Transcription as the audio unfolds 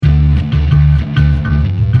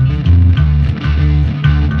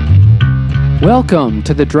Welcome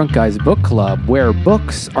to the Drunk Guys Book Club, where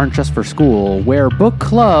books aren't just for school, where book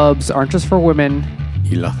clubs aren't just for women.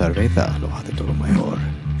 Y la cerveza lo hace todo mejor.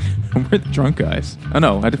 We're the Drunk Guys. Oh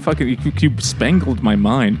no, you spangled my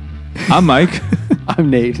mind. I'm Mike. I'm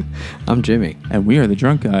Nate. I'm Jimmy. And we are the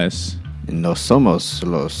Drunk Guys. No somos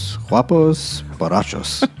los guapos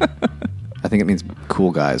borrachos. I think it means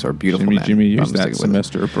cool guys or beautiful men. Jimmy used that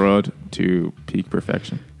semester abroad to peak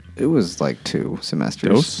perfection. It was like 2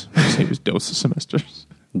 semesters. It was dos semesters.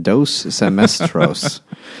 Dos semestros.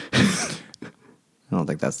 I don't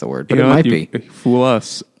think that's the word, but it might be. Fool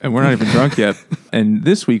us. And we're not even drunk yet. And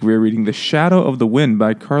this week we're reading The Shadow of the Wind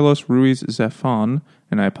by Carlos Ruiz Zafón.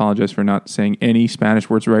 And I apologize for not saying any Spanish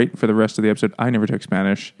words right for the rest of the episode. I never took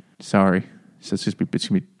Spanish. Sorry. So it's going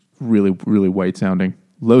to be really, really white sounding.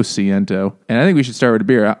 Lo siento. And I think we should start with a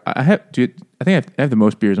beer. I think I have the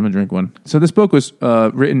most beers. I'm going to drink one. So this book was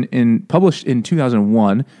published in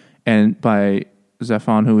 2001 and by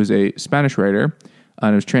Zafón, who is a Spanish writer,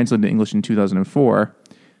 and it was translated to English in 2004.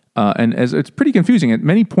 And as it's pretty confusing. At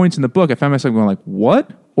many points in the book, I found myself going like,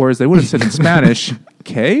 what? Or as they would have said in Spanish,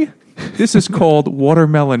 K? This is called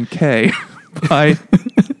Watermelon K by...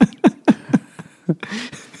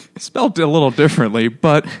 spelled a little differently,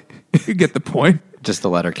 but you get the point. Just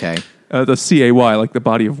the letter K. The C-A-Y, like the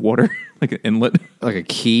body of water, like an inlet. Like a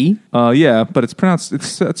key? Yeah, but it's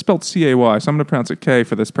spelled C-A-Y, so I'm going to pronounce it K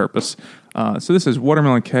for this purpose. So this is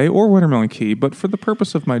Watermelon K or Watermelon Key, but for the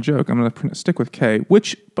purpose of my joke, I'm going to stick with K,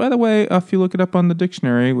 which, by the way, if you look it up on the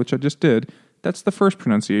dictionary, which I just did, that's the first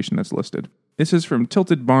pronunciation that's listed. This is from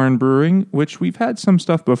Tilted Barn Brewing, which we've had some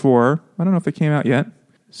stuff before. I don't know if it came out yet.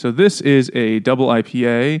 So this is a double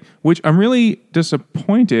IPA, which I'm really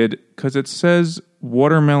disappointed because it says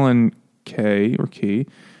Watermelon K or Key,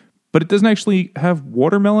 but it doesn't actually have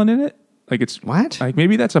watermelon in it. Like it's what? Like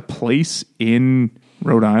maybe that's a place in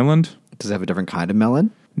Rhode Island. Does it have a different kind of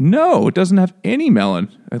melon? No, it doesn't have any melon.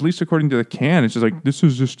 At least according to the can, it's just like this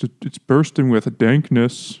is just it's bursting with a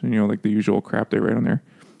dankness. Like the usual crap they write on there,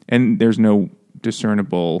 and there's no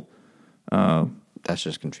discernible. That's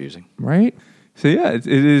just confusing, right? So yeah, it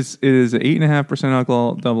is an 8.5%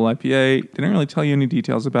 alcohol double IPA. Didn't really tell you any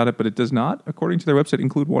details about it, but it does not, according to their website,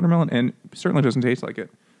 include watermelon, and certainly doesn't taste like it.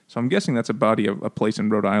 So I'm guessing that's a body of a place in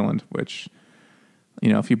Rhode Island, which,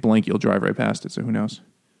 if you blink, you'll drive right past it. So who knows?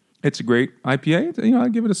 It's a great IPA.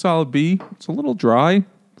 I'd give it a solid B. It's a little dry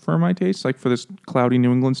for my taste, like for this cloudy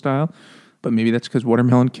New England style, but maybe that's because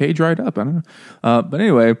Watermelon K dried up. I don't know. But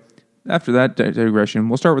anyway, after that digression,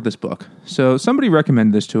 we'll start with this book. So somebody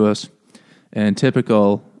recommended this to us. And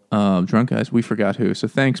typical Drunk Guys, we forgot who. So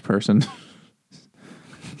thanks, person.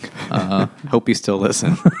 Hope you still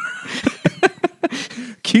listen.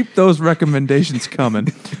 Keep those recommendations coming.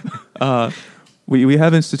 We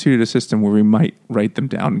have instituted a system where we might write them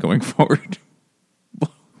down going forward.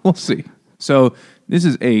 We'll see. So this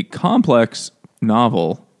is a complex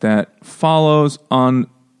novel that follows on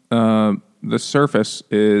the surface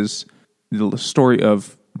is the story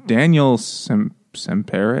of Daniel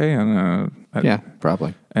Sempere, I don't know. Yeah,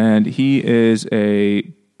 probably. And he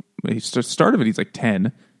started it, he's like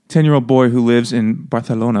 10-year-old boy who lives in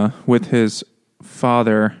Barcelona with his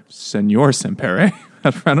father, Senor Sempere.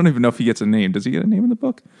 I don't even know if he gets a name. Does he get a name in the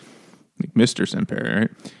book? Like Mr. Sempere,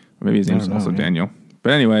 right? Or maybe his name is also Daniel.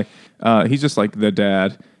 But anyway, he's just like the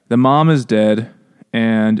dad. The mom is dead,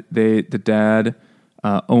 and the dad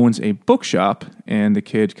owns a bookshop, and the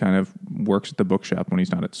kid kind of works at the bookshop when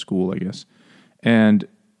he's not at school, I guess. And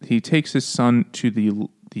he takes his son to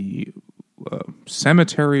the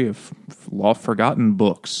cemetery of forgotten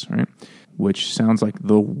books, right? Which sounds like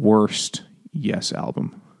the worst Yes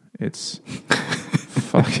album. It's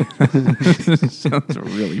sounds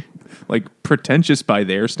really like pretentious by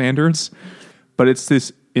their standards, but it's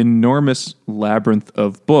this enormous labyrinth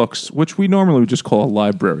of books, which we normally would just call a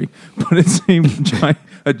library, but it's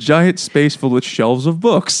a giant space filled with shelves of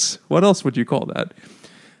books. What else would you call that?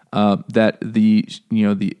 That the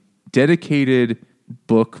dedicated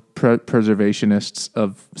book preservationists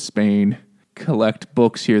of Spain collect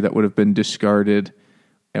books here that would have been discarded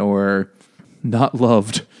or not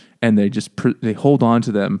loved, and they hold on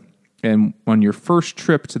to them. And on your first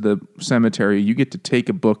trip to the cemetery, you get to take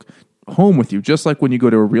a book home with you, just like when you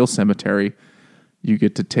go to a real cemetery. You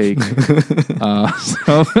get to take.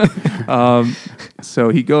 So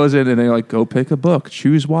he goes in and they're like, go pick a book.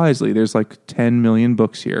 Choose wisely. There's like 10 million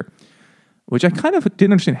books here, which I kind of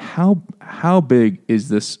didn't understand how big is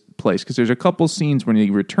this place, because there's a couple scenes when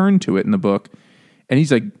he returned to it in the book, and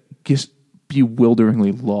he's like just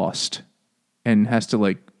bewilderingly lost and has to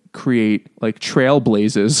like create like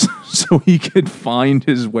trailblazes so he could find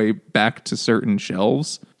his way back to certain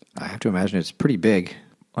shelves. I have to imagine it's pretty big.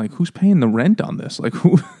 Like, who's paying the rent on this? Like,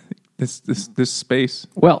 who? This space.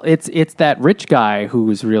 Well, it's that rich guy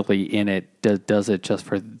who's really in it. Does it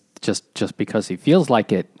just because he feels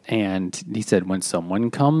like it. And he said when someone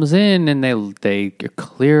comes in and they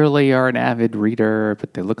clearly are an avid reader,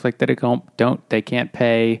 but they look like they can't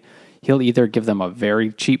pay, he'll either give them a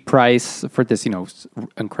very cheap price for this,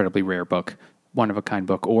 incredibly rare book, one-of-a-kind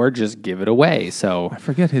book, or just give it away. So I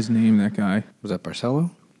forget his name, that guy. Was that Barcelo?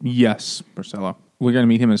 Yes, Barcelo. We're going to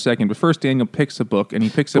meet him in a second. But first, Daniel picks a book, and he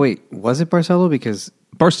picks Wait, was it Barcelo? Because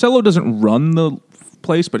Barcelo doesn't run the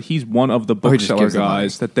place, but he's one of the bookseller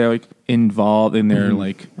guys that they're like involved in their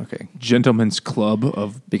gentleman's club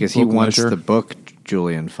of because he wants the book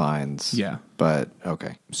Julian finds. Yeah. But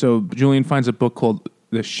okay. So Julian finds a book called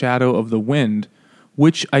The Shadow of the Wind,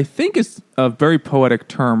 which I think is a very poetic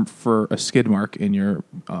term for a skid mark in your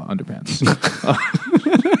underpants.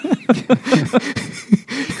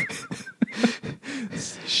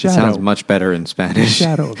 Shadow. It sounds much better in Spanish.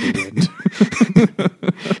 Shadow of the wind.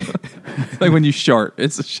 Like when you shart,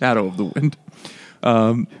 it's a shadow of the wind.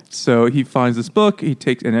 So he finds this book. He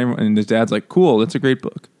takes and his dad's like, "Cool, that's a great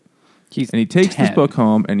book." And he takes 10. This book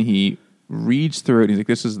home and he reads through it. And he's like,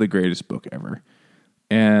 "This is the greatest book ever."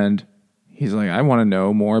 And he's like, "I want to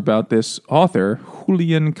know more about this author,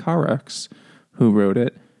 Julian Carax, who wrote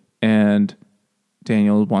it." And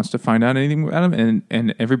Daniel wants to find out anything about him,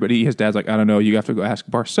 and everybody, his dad's like, "I don't know, you have to go ask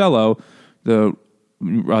Barcelo, the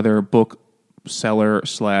other book seller /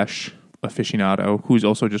 aficionado, who's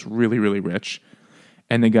also just really, really rich."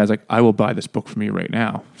 And the guy's like, "I will buy this book from you right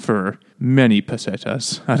now for many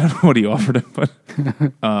pesetas." I don't know what he offered him,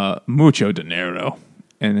 but mucho dinero.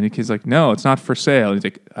 And then the kid's like, "No, it's not for sale." He's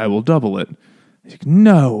like, "I will double it." He's like,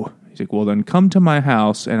 "No." He's like, "Well, then come to my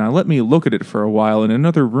house and let me look at it for a while in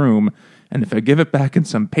another room. And if I give it back and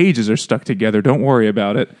some pages are stuck together, don't worry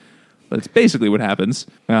about it." But it's basically what happens.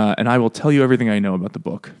 And I will tell you everything I know about the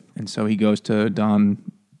book. And so he goes to Don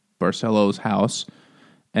Barcelo's house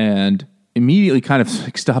and immediately kind of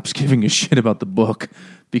like stops giving a shit about the book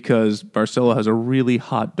because Barcelo has a really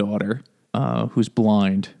hot daughter who's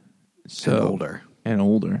blind. And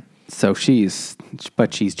older. So she's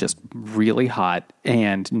just really hot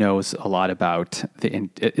and knows a lot about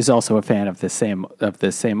is also a fan of the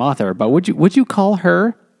same author. But would you call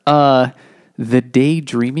her the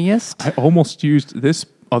daydreamiest? I almost used this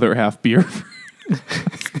other half beer,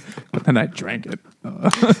 but then I drank it.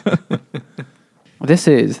 This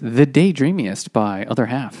is the daydreamiest by Other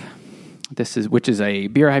Half. Which is a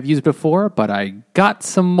beer I've used before, but I got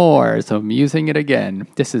some more, so I'm using it again.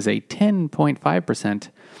 This is a 10.5%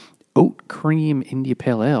 oat cream India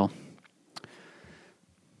Pale Ale.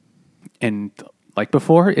 And like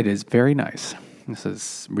before, it is very nice. This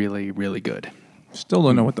is really, really good. Still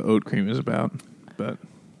don't know what the oat cream is about, but...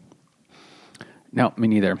 No, me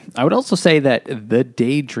neither. I would also say that the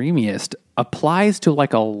daydreamiest applies to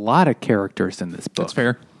like a lot of characters in this book. That's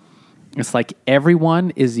fair. It's like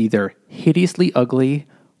everyone is either hideously ugly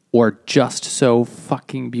or just so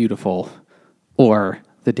fucking beautiful or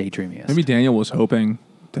the daydreamiest. Maybe Daniel was hoping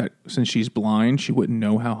that since she's blind, she wouldn't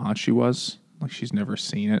know how hot she was. Like she's never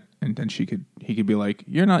seen it. And then he could be like,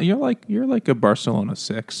 you're like a Barcelona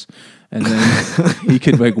 6. And then he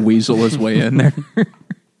could like weasel his way in there.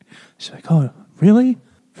 She's like, "Oh, really?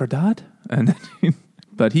 For that?" And then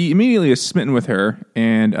but he immediately is smitten with her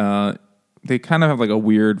and, they kind of have like a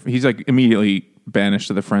weird... He's like immediately banished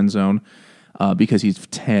to the friend zone because he's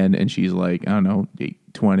 10 and she's like, I don't know,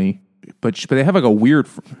 20. But they have like a weird...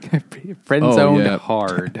 friend zone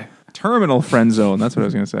hard. Terminal friend zone. That's what I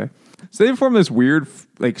was going to say. So they form this weird,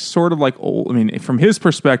 like sort of like old... I mean, from his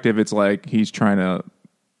perspective, it's like he's trying to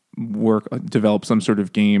develop some sort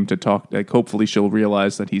of game to talk... Like hopefully she'll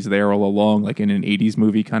realize that he's there all along, like in an 80s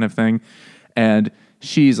movie kind of thing. And...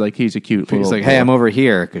 She's like, he's a cute little... He's like, "Hey, I'm over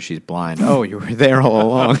here," because she's blind. "Oh, you were there all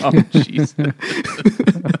along." Oh, jeez.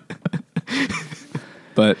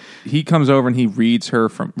 But he comes over and he reads to her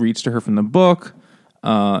from the book,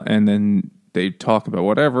 and then they talk about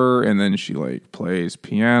whatever, and then she like plays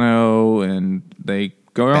piano, and they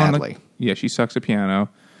go badly. Yeah, she sucks at piano,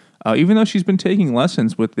 even though she's been taking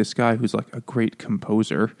lessons with this guy who's like a great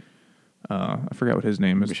composer. I forgot what his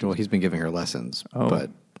name is. Well, he's been giving her lessons, but...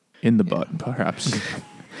 In the butt, perhaps.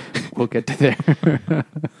 We'll get to there.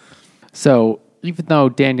 So, even though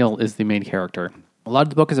Daniel is the main character, a lot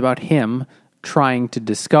of the book is about him trying to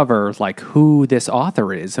discover like who this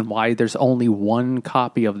author is and why there's only one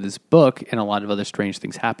copy of this book and a lot of other strange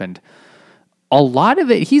things happened. A lot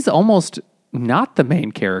of it, he's almost not the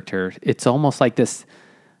main character. It's almost like this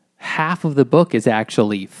half of the book is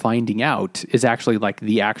actually finding out, is actually like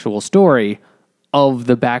the actual story of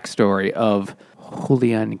the backstory of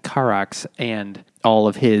Julian Carax and all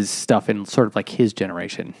of his stuff in sort of like his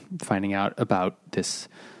generation, finding out about this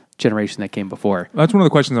generation that came before. That's one of the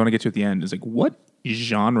questions I want to get to at the end is like, what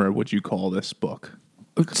genre would you call this book?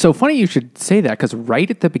 So funny you should say that, because right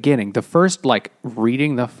at the beginning, the first, like,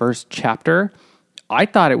 reading the first chapter, I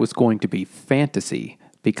thought it was going to be fantasy,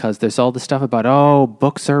 because there's all this stuff about, oh,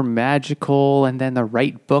 books are magical, and then the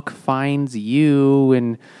right book finds you,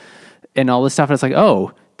 and all this stuff. And it's like,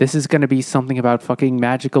 oh, this is going to be something about fucking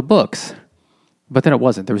magical books. But then it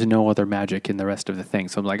wasn't. There was no other magic in the rest of the thing.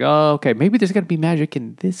 So I'm like, oh, okay, maybe there's going to be magic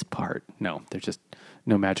in this part. No, there's just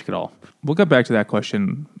no magic at all. We'll get back to that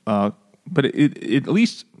question, but it at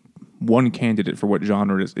least one candidate for what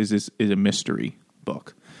genre it is a mystery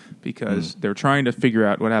book, because they're trying to figure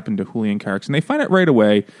out what happened to Julian Carax, and they find out right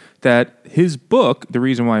away that his book, the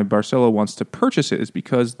reason why Barcelo wants to purchase it is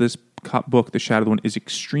because this book, The Shadow of the Wind, is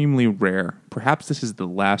extremely rare. Perhaps this is the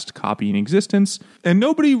last copy in existence, and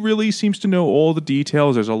nobody really seems to know all the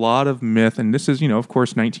details. There's a lot of myth, and this is, of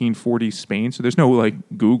course, 1940s Spain, so there's no, like,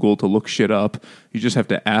 Google to look shit up. You just have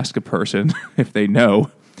to ask a person if they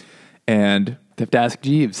know, and... They have to ask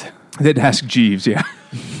Jeeves. They'd ask Jeeves, yeah.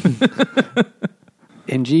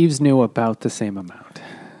 And Jeeves knew about the same amount.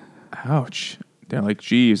 Ouch. They're like,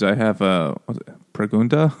 Jeeves, I have a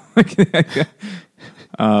pregunta.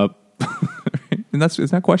 And is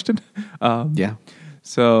that a question? Yeah.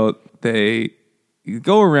 So they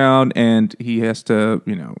go around and he has to,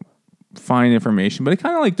 find information, but it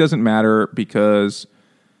kind of like doesn't matter because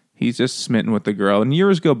he's just smitten with the girl. And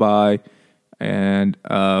years go by, and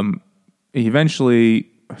eventually,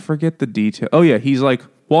 I forget the detail. Oh yeah, he's like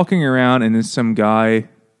walking around, and then some guy.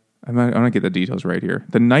 I'm gonna get the details right here.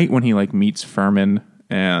 The night when he like meets Furman,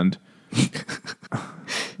 and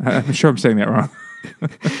I'm sure I'm saying that wrong.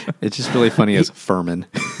 It's just really funny as Furman.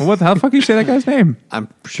 Well, how the fuck do you say that guy's name? I'm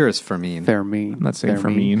sure it's Fermin. Fermin. I'm not saying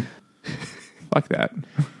Fermin. Fuck that.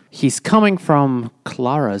 He's coming from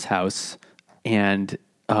Clara's house, and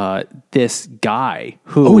this guy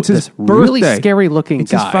who it's his really birthday. scary looking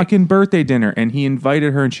It's guy. his fucking birthday dinner, and he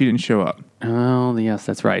invited her, and she didn't show up. Oh, yes,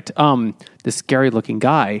 that's right. This scary looking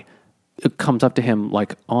guy comes up to him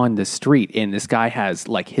like on the street, and this guy has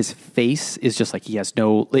like his face is just like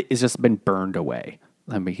it's just been burned away.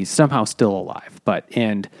 I mean, he's somehow still alive,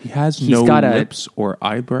 and He has he's no got lips or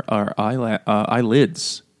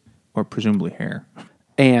eyelids, or presumably hair.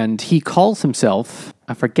 and he calls himself.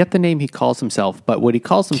 I forget the name he calls himself, but what he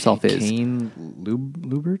calls himself is Cain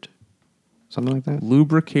Lubert? Something like that?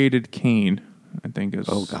 Lubricated cane, I think is.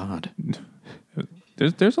 Oh, God.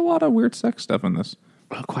 There's a lot of weird sex stuff in this.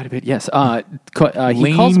 quite a bit. Yes,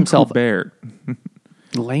 he calls himself Coubert.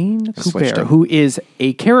 Lane switched Coubert, him. who is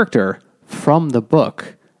a character from the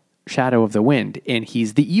book Shadow of the Wind, and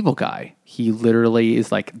he's the evil guy. He literally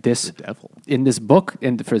is like this The devil. in this book.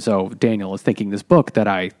 And so Daniel is thinking this book that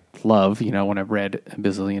I love, when I've read a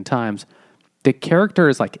bazillion times. The character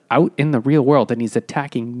is like out in the real world, and he's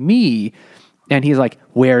attacking me. And he's like,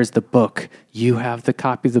 "Where's the book? You have the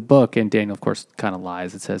copy of the book." And Daniel, of course, kind of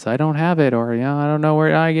lies and says, "I don't have it," or I don't know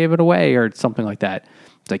where I gave it away, or something like that.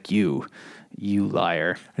 It's like you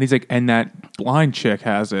liar. And he's like, and that blind chick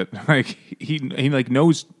has it. Like he like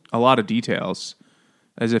knows a lot of details,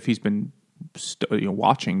 as if he's been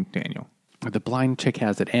watching Daniel. The blind chick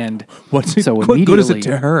has it, and What's it? so What good is it immediately-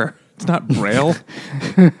 to her? It's not Braille.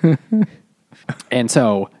 And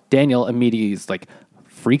so Daniel immediately is like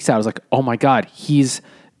freaks out. Is like, "Oh my God, he's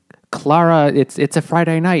Clara. It's a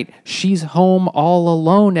Friday night. She's home all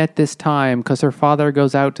alone at this time because her father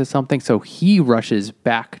goes out to something." So he rushes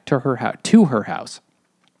back to her house,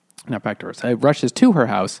 not back to her. So he rushes to her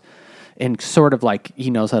house, and sort of like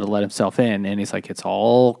he knows how to let himself in. And he's like, it's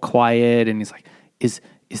all quiet, and he's like, is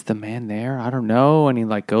the man there? I don't know. And he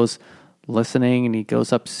like goes listening, and he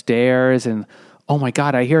goes upstairs, and oh my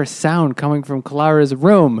God, I hear a sound coming from Clara's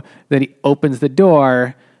room. Then he opens the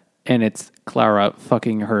door, and it's Clara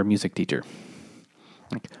fucking her music teacher.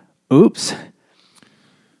 Like, oops.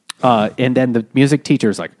 And then the music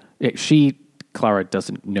teacher's like, Clara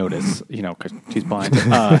doesn't notice, because she's blind.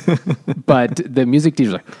 But the music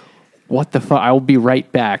teacher's like, what the fuck? I will be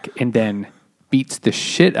right back. And then beats the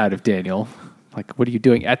shit out of Daniel. Like, what are you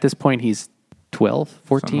doing? At this point, he's 12,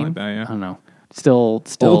 14? Something like that, yeah. I don't know. Still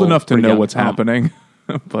Old enough to pretty know young. what's happening,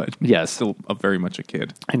 but Yes. still very much a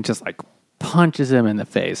kid. And just like punches him in the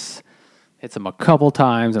face. Hits him a couple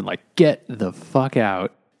times and like, get the fuck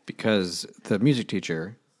out. Because the music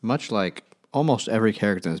teacher, much like almost every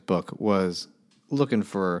character in this book, was looking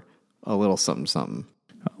for a little something something.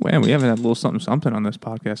 Oh, man, we haven't had a little something on this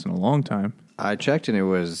podcast in a long time. I checked and it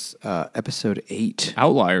was episode 8.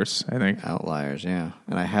 Outliers, I think. Outliers, yeah.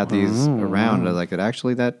 And I had these around. I was like,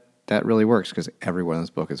 actually, that really works because everyone in this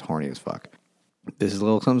book is horny as fuck. This is a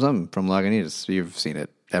little something from Lagunitas. You've seen it.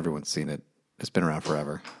 Everyone's seen it. It's been around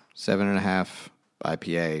forever. 7.5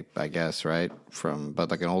 IPA, I guess, right?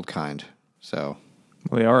 But like an old kind. So,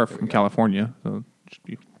 Well, they are from California, so it should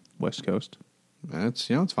be West Coast.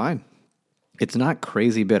 It's fine. It's not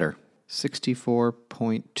crazy bitter.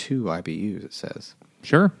 64.2 IBUs, it says.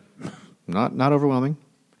 Sure. Not overwhelming.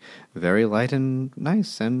 Very light and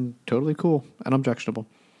nice and totally cool and objectionable.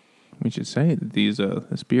 We should say that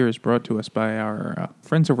this beer is brought to us by our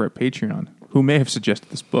friends over at Patreon, who may have suggested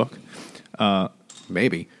this book.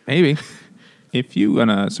 Maybe. If you want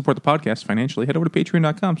to support the podcast financially, head over to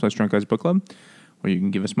patreon.com/Drunk Guys Book Club, where you can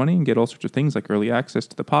give us money and get all sorts of things like early access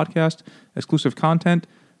to the podcast, exclusive content,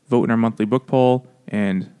 vote in our monthly book poll,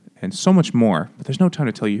 and so much more. But there's no time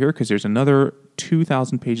to tell you here because there's another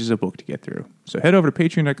 2,000 pages of book to get through. So head over to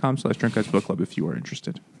patreon.com/Drunk Guys Book Club if you are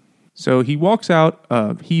interested. So he walks out,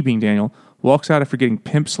 he being Daniel, walks out after getting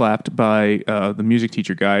pimp slapped by the music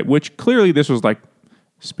teacher guy, which clearly this was like,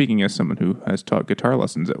 speaking as someone who has taught guitar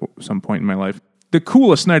lessons at some point in my life, the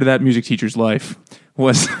coolest night of that music teacher's life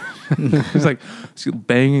was he's like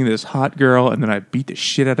banging this hot girl, and then I beat the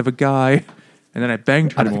shit out of a guy, and then I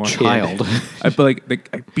banged her Out of more. a child. I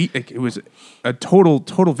beat. Like, it was a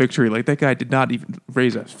total victory. Like that guy did not even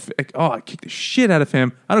raise a. I kicked the shit out of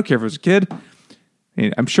him. I don't care if it was a kid.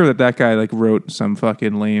 And I'm sure that guy like wrote some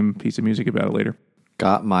fucking lame piece of music about it later.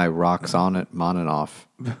 Got my rocks on it, on and off.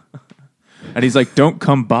 And he's like, "Don't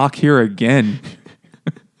come back here again.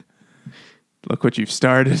 Look what you've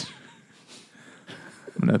started."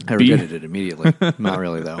 I regretted it immediately. Not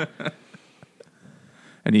really, though.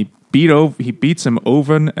 And he beats him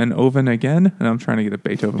over and over again. And I'm trying to get a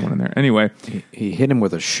Beethoven one in there. Anyway. He hit him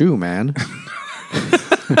with a shoe, man.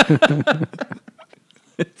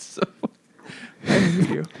 It's so... I hate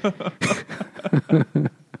you.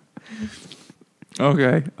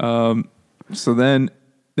 Okay. So then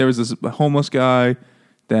there was this homeless guy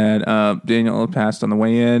that Daniel passed on the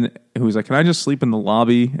way in, who was like, "Can I just sleep in the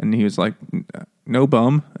lobby?" And he was like, "No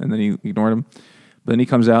bum." And then he ignored him. But then he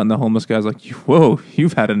comes out and the homeless guy's like, "Whoa,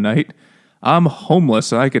 you've had a night. I'm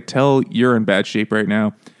homeless. I could tell you're in bad shape right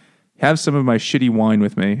now. Have some of my shitty wine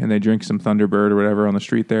with me." And they drink some Thunderbird or whatever on the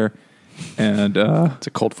street there. And it's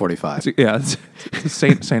a Colt 45. It's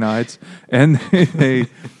St. Ides. And the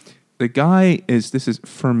guy is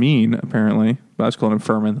Fermin, apparently. But I was calling him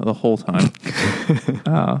Furman the whole time.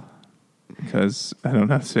 Because I don't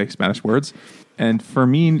know how to say Spanish words. And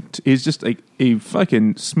Fermin is just like a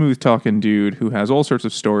fucking smooth-talking dude who has all sorts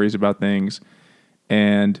of stories about things.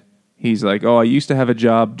 And he's like, "Oh, I used to have a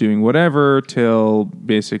job doing whatever till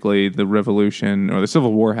basically the revolution or the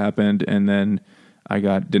Civil War happened. And then I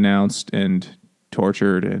got denounced and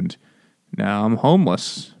tortured. And now I'm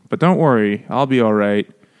homeless. But don't worry, I'll be all right."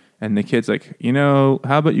 And the kid's like, "How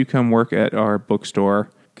about you come work at our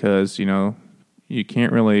bookstore? Because, you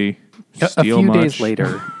can't really steal much."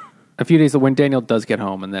 A few days when Daniel does get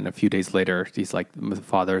home, and then a few days later, he's like, the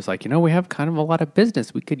father's like, "We have kind of a lot of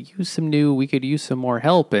business. We could use some more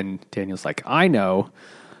help." And Daniel's like, "I know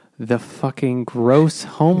the fucking gross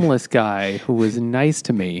homeless guy who was nice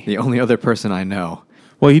to me." The only other person I know.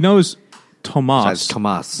 Well, he knows Tomas. Besides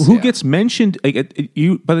Tomas. Who gets mentioned, by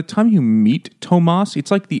the time you meet Tomas, it's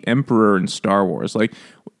like the Emperor in Star Wars. Like,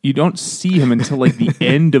 you don't see him until like the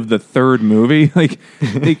end of the third movie. Like,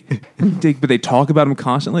 but they talk about him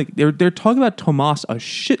constantly. Like, they're talking about Tomas a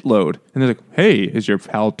shitload, and they're like, "Hey, is your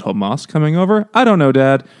pal Tomas coming over?" "I don't know,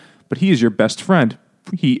 Dad, but he is your best friend."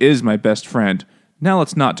 "He is my best friend." Now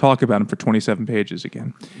let's not talk about him for 27 pages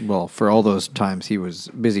again. Well, for all those times he was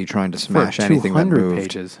busy trying to smash anything that moved.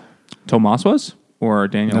 Pages. Tomas was? Or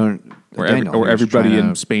Daniel? No, Daniel. Or everybody in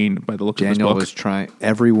to, Spain by the looks of Daniel this book? was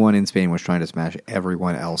everyone in Spain was trying to smash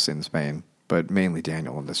everyone else in Spain, but mainly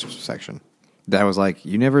Daniel in this section. That was like,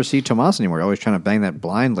 you never see Tomas anymore. You're always trying to bang that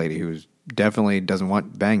blind lady who definitely doesn't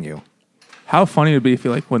want to bang you. How funny it would be if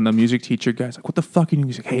when the music teacher guy's like, "What the fuck?" And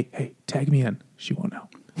he's like, hey, tag me in. She won't know.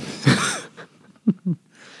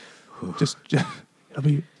 just it'll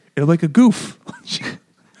be like a goof.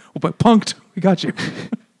 But punked. We got you.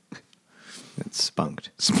 It's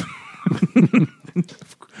spunked.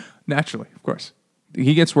 Naturally, of course.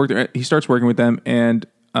 He gets work there. He starts working with them, and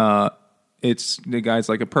it's the guy's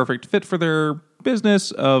like a perfect fit for their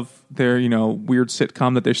business of their weird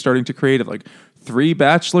sitcom that they're starting to create of like 3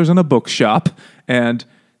 bachelors in a bookshop, and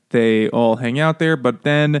they all hang out there. But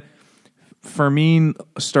then Fermin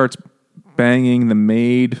starts banging the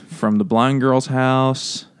maid from the blind girl's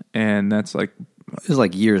house, and that's like This is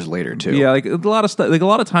like years later too. yeah, like a lot of stuff. Like a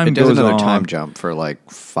lot of time it does goes another on. time jump for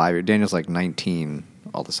like 5 years. Daniel's like 19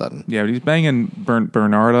 all of a sudden. Yeah, but he's banging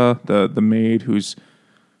Bernarda, the maid, who's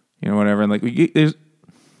whatever, and like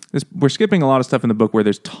we're skipping a lot of stuff in the book where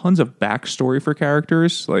there's tons of backstory for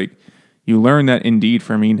characters. Like you learn that indeed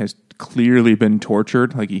Fermin has clearly been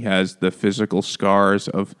tortured. Like he has the physical scars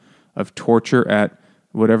of torture at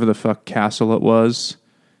whatever the fuck castle it was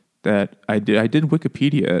that I did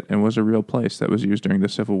Wikipedia it, and was a real place that was used during the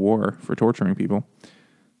Civil War for torturing people,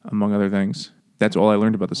 among other things. That's all I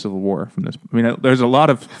learned about the Civil War from this. I mean, there's a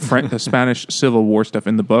lot of Spanish Civil War stuff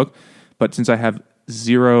in the book, but since I have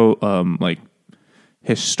zero like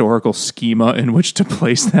historical schema in which to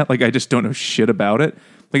place that, like I just don't know shit about it.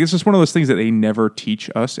 Like it's just one of those things that they never teach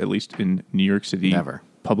us, at least in New York City Never.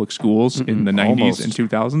 public schools in the 90s Almost and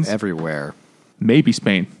 2000s. Everywhere. Maybe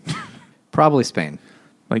Spain. Probably Spain.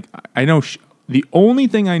 Like I know the only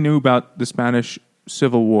thing I knew about the Spanish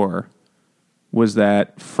Civil War was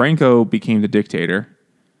that Franco became the dictator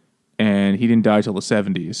and he didn't die till the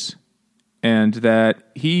 70s. And that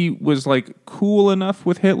he was like cool enough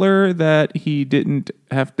with Hitler that he didn't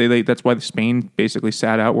have that's why Spain basically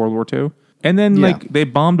sat out World War II. And then like they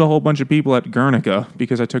bombed a whole bunch of people at Guernica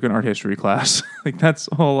because I took an art history class. Like that's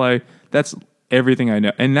everything I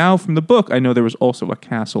know. And now from the book I know there was also a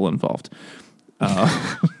castle involved.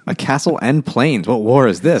 A castle and planes. What war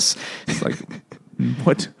is this? It's like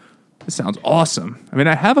what? This sounds awesome. I mean,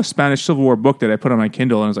 I have a Spanish Civil War book that I put on my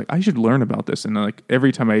Kindle, and I was like, I should learn about this. And like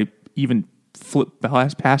every time I even flip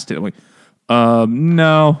past it, I'm like,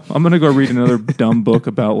 no, I'm gonna go read another dumb book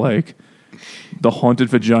about like the haunted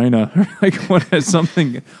vagina, or like what has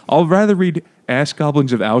something. I'll rather read Ash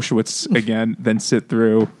Goblins of Auschwitz again than sit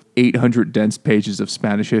through 800 dense pages of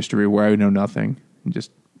Spanish history where I know nothing and just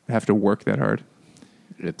have to work that hard.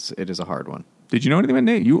 It is a hard one. Did you know anything about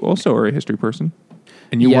Nate? You also are a history person.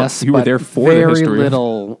 And you Yes, were but there for the history.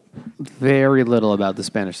 Very little about the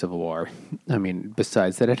Spanish Civil War. I mean,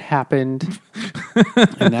 besides that it happened,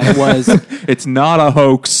 and that it was... It's not a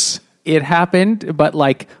hoax. It happened, but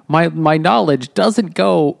like my knowledge doesn't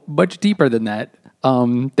go much deeper than that.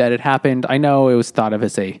 That it happened. I know it was thought of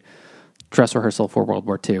as a dress rehearsal for World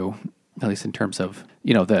War II, at least in terms of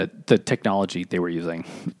the technology they were using.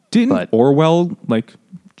 Didn't Orwell like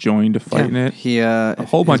join to fight in it? He a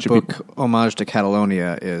whole bunch of book, people. Homage to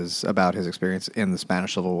Catalonia, is about his experience in the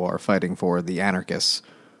Spanish Civil War fighting for the anarchists.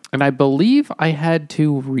 And I believe I had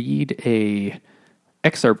to read a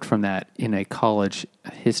excerpt from that in a college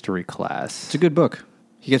history class. It's a good book.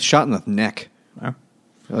 He gets shot in the neck. Oh.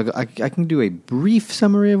 I can do a brief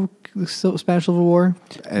summary of the Spanish Civil War.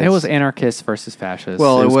 It was anarchists versus fascists.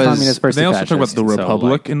 Well, it was communists versus They also fascists. talk about the So,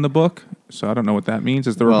 Republic like, in the book, so I don't know what that means.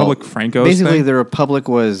 Is the Republic Franco's basically thing? the Republic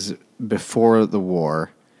was before the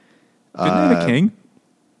war. Didn't they have a king?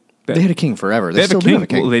 They had a king forever. They have still a do king. have a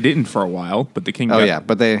king. Well, they didn't for a while, but the king. Oh yeah,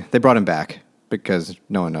 but they brought him back because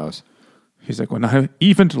no one knows. He's like, well, I have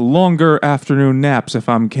even longer afternoon naps if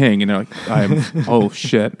I'm king. And they're like, I'm. Oh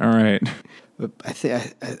shit! All right.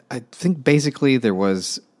 I think basically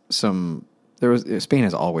Spain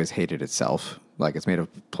has always hated itself. Like it's made of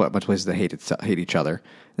a bunch of places that hate each other.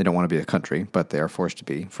 They don't want to be a country, but they are forced to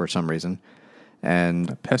be for some reason.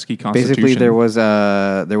 And A pesky constitution. basically, there was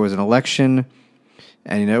an election,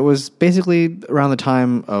 and it was basically around the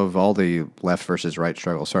time of all the left versus right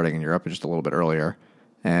struggle starting in Europe, just a little bit earlier.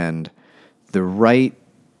 And the right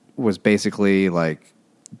was basically like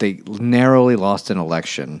they narrowly lost an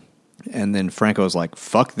election. And then Franco's like,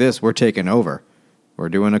 fuck this, we're taking over. We're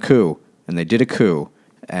doing a coup. And they did a coup.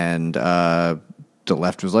 And the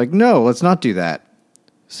left was like, no, let's not do that.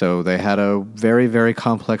 So they had a very, very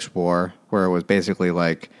complex war where it was basically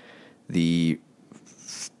like the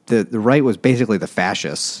right was basically the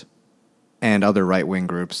fascists and other right-wing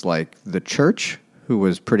groups like the church, who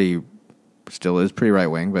was still is pretty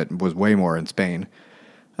right-wing, but was way more in Spain.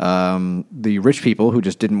 The rich people who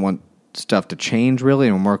just didn't want stuff to change really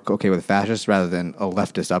and were more okay with fascists rather than a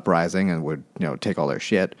leftist uprising and would take all their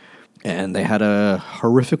shit. And they had a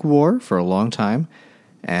horrific war for a long time,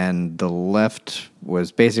 and the left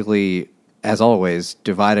was basically, as always,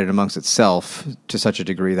 divided amongst itself to such a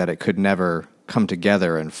degree that it could never come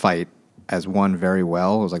together and fight as one very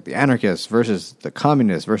well. It was like the anarchists versus the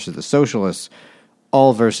communists versus the socialists,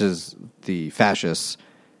 all versus the fascists.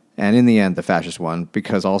 And in the end, the fascists won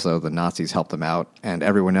because also the Nazis helped them out, and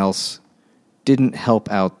everyone else didn't help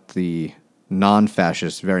out the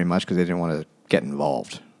non-fascists very much because they didn't want to get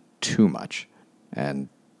involved too much. And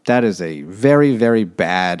that is a very, very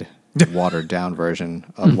bad, watered-down version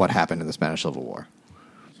of what happened in the Spanish Civil War.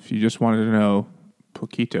 if you just wanted to know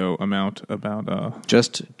poquito amount about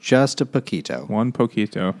Just a poquito. one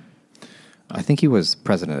poquito. I think he was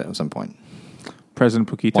president at some point. President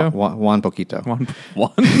Poquito? Juan Poquito. One?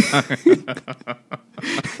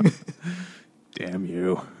 Damn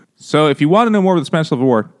you. So if you want to know more about the Spanish Civil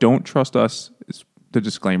War, don't trust us, is the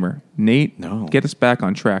disclaimer. Nate, No. get us back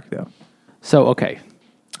on track, though. So, okay.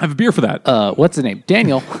 I have a beer for that. What's the name?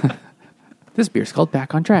 Daniel. This beer's called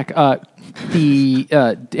Back on Track.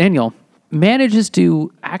 Daniel manages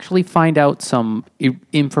to actually find out some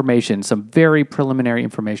information, some very preliminary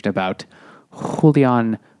information about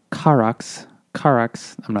Julian Carax.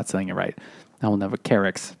 I'm not saying it right. I will never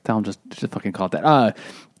Carax. Tell him just fucking call it that.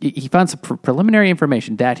 He found some preliminary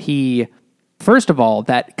information that he, first of all,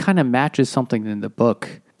 that kind of matches something in the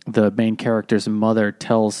book. The main character's mother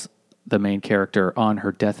tells the main character on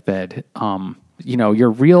her deathbed, your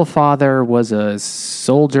real father was a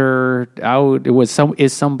soldier out. It was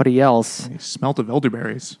is somebody else. He smelt of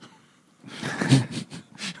elderberries.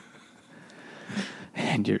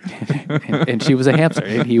 and she was a hamster,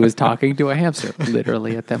 and he was talking to a hamster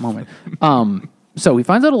literally at that moment. So he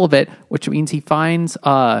finds out a little bit, which means he finds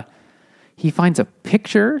a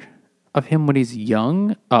picture of him when he's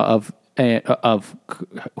young, of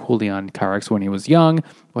Julian Carax when he was young,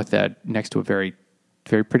 with that next to a very,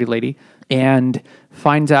 very pretty lady, and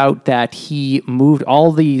finds out that he moved.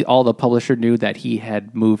 All the publisher knew that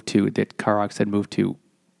that Carax had moved to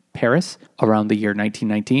Paris around the year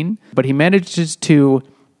 1919, but he manages to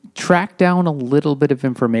track down a little bit of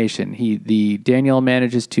information. Daniel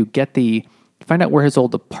manages to find out where his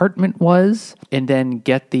old apartment was, and then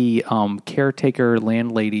get the caretaker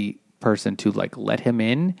landlady person to let him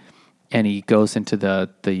in, and he goes into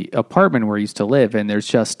the apartment where he used to live, and there's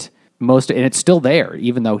just and it's still there,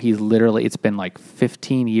 even though it's been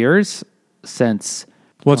 15 years since.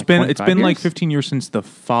 Well, it's been years? 15 years since the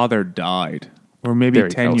father died. Or maybe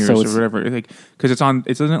 10 years so or whatever. Because it's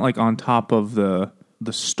on top of the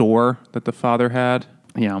store that the father had.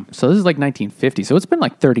 Yeah. So this is 1950. So it's been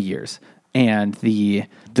 30 years. And the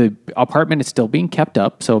apartment is still being kept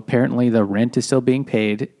up. So apparently the rent is still being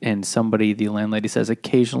paid. And the landlady says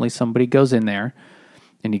occasionally somebody goes in there.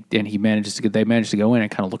 And they manage to go in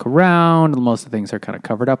and kind of look around. Most of the things are kind of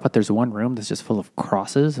covered up. But there's one room that's just full of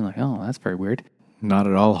crosses. And oh, that's very weird. Not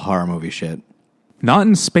at all horror movie shit. Not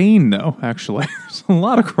in Spain, though, actually. There's a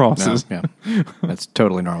lot of crosses. No, yeah. That's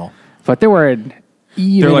totally normal. But there were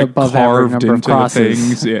even above average number of crosses.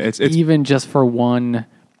 Things. Yeah, it's even just for one,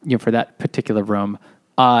 for that particular room.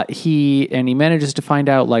 He manages to find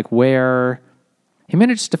out where he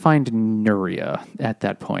manages to find Nuria at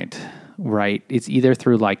that point, right? It's either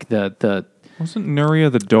through the wasn't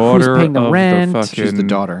Nuria the daughter paying the of rent? the fucking She's the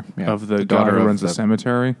daughter of the daughter who runs the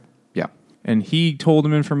cemetery. Yeah. And he told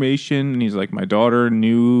him information, and he's like, my daughter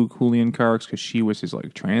knew Julian Carax because she was his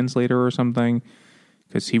translator or something,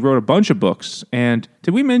 because he wrote a bunch of books. And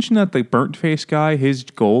did we mention that the burnt face guy, his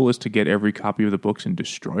goal is to get every copy of the books and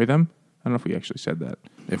destroy them? I don't know if we actually said that.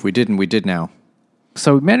 If we didn't, we did now.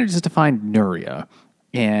 So he manages to find Nuria,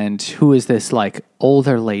 and who is this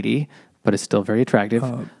older lady, but is still very attractive.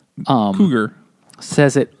 Cougar.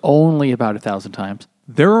 Says it only about 1,000 times.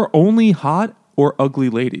 There are only hot or ugly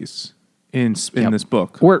ladies in this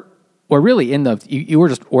book, or really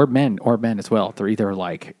or men as well. They're either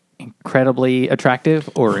incredibly attractive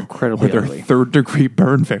or incredibly they're ugly. third degree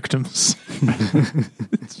burn victims.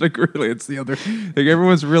 It's it's the other.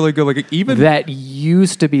 Everyone's really good. Even that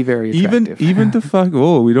used to be very attractive. Even the fuck.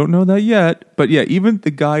 Oh, we don't know that yet. But yeah, even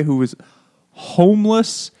the guy who was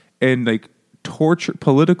homeless and tortured,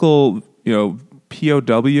 political,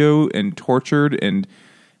 POW and tortured, and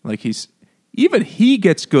even he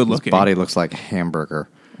gets good looking. His body looks like hamburger.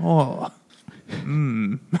 Oh.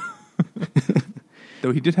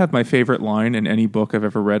 Though he did have my favorite line in any book I've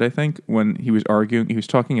ever read, I think, when he was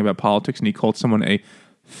talking about politics, and he called someone a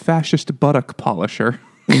fascist buttock polisher.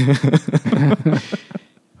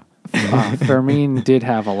 Fermin did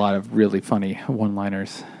have a lot of really funny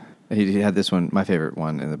one-liners. He had this one. My favorite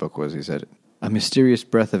one in the book was, he said, "A mysterious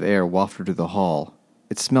breath of air wafted through the hall.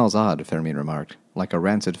 It smells odd," Fermin remarked, "like a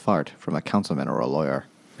rancid fart from a councilman or a lawyer."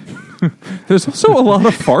 There's also a lot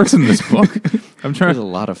of farts in this book. There's a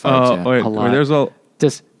lot of farts. A lot.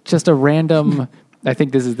 There's just a random. I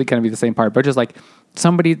think this is going to be the same part, but just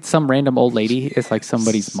some random old lady is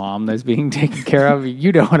somebody's mom that's being taken care of.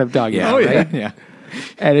 You know what I'm talking about, right? Yeah.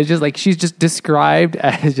 And it's just she's just described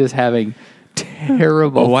as just having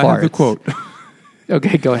terrible farts. I have the quote.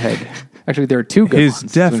 Okay, go ahead. Actually, there are two good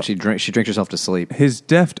ones. When she drinks herself to sleep. His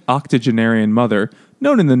deft octogenarian mother,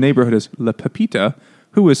 known in the neighborhood as La Pepita,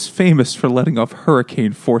 who is famous for letting off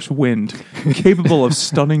hurricane-force wind, capable of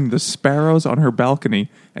stunning the sparrows on her balcony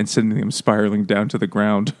and sending them spiraling down to the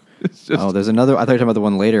ground. There's another. I thought you were talking about the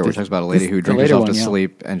one later, where it talks about a lady who drinks herself to yeah.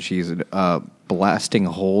 sleep, and she's blasting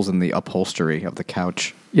holes in the upholstery of the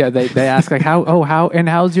couch. Yeah, they ask like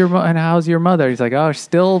how's your mother? He's like, oh,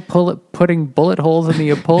 still putting bullet holes in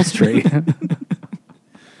the upholstery.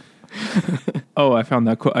 Oh, I found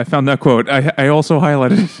that quote. I also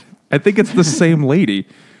highlighted it. I think it's the same lady.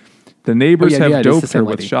 The neighbors have doped her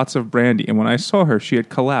with shots of brandy, and when I saw her, she had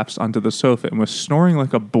collapsed onto the sofa and was snoring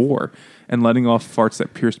like a boar and letting off farts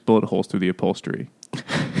that pierced bullet holes through the upholstery.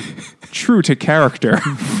 True to character,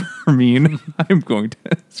 Fermin, I'm going to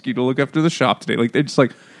ask you to look after the shop today. Like, they're just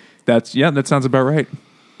like, that sounds about right.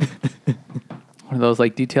 One of those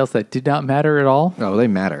like details that did not matter at all. Oh, they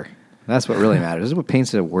matter. That's what really matters. This is what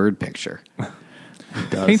paints a word picture.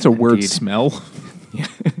 Paints a word smell.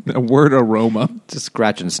 A word aroma. It's a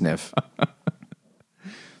scratch and sniff.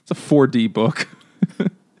 It's a 4D book.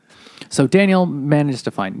 So Daniel manages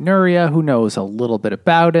to find Nuria, who knows a little bit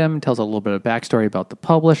about him, tells a little bit of backstory about the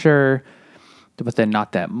publisher, but then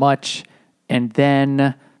not that much. And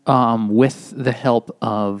then with the help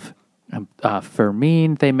of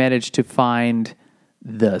Fermin, they managed to find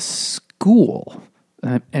the school.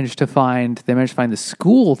 They managed to find the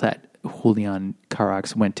school that Julian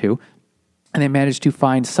Carax went to. And they managed to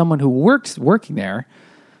find someone who working there,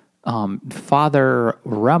 Father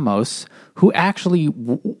Ramos, who actually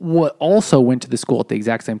also went to the school at the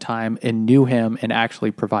exact same time and knew him and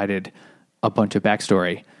actually provided a bunch of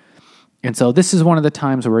backstory. And so this is one of the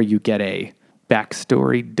times where you get a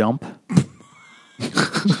backstory dump.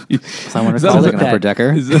 So I want to call it an upper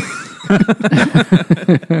decker.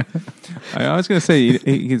 I was going to say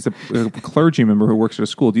he's a clergy member who works at a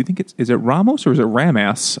school. Do you think is it Ramos or is it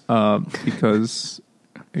Ramas? Because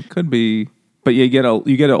it could be. But you get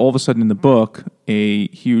all of a sudden in the book a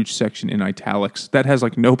huge section in italics that has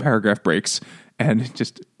like no paragraph breaks and it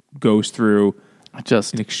just goes through.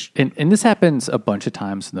 And this happens a bunch of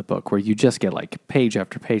times in the book where you just get like page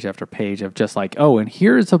after page after page of just like, oh, and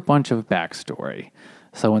here's a bunch of backstory.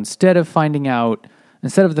 So instead of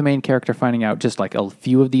the main character finding out just like a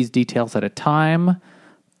few of these details at a time,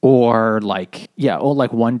 or like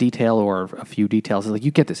one detail or a few details, like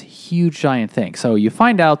you get this huge giant thing. So you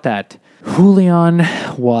find out that Julian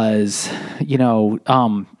was,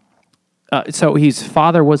 so his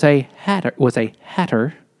father was a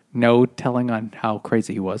hatter. No telling on how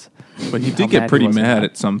crazy he was. But he did get pretty mad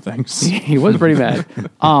at some things. He was pretty mad.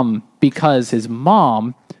 Because his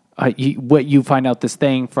mom, what you find out this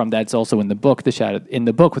thing from that's also in the book, within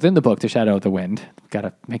the book, The Shadow of the Wind. Got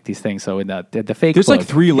to make these things so in the fake there's book, like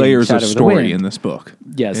 3 layers of story in this book.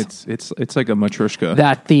 Yes. It's like a matryoshka.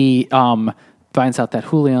 That the finds out that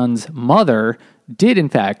Julian's mother did in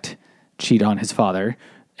fact cheat on his father.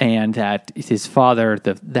 And that his father,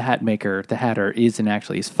 the hat maker, the hatter, isn't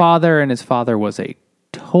actually his father, and his father was a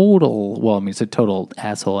total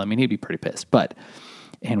asshole. I mean, he'd be pretty pissed,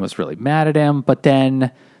 and was really mad at him. But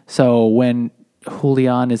then, so when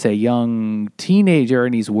Julian is a young teenager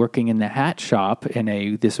and he's working in the hat shop,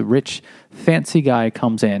 and this rich, fancy guy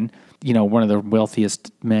comes in, one of the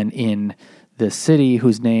wealthiest men in the city,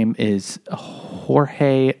 whose name is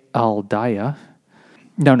Jorge Aldaya.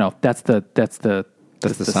 No, that's the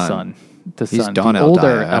son. He's Don the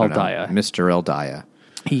older Aldaya. Mr. Aldaya.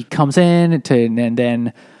 He comes in and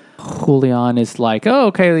then Julian is like, oh,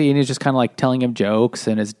 okay, and he's just kind of like telling him jokes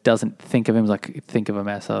and doesn't think of him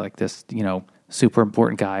as like this, super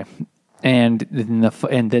important guy. And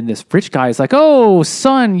then this rich guy is like, oh,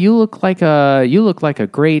 son, you look like a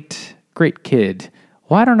great kid.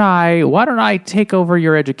 Why don't I take over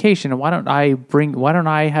your education? And why don't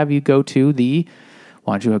I have you go to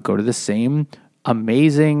the same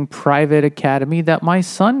amazing private academy that my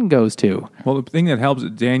son goes to? Well, the thing that helps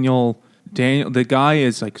Daniel, the guy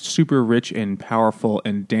is like super rich and powerful,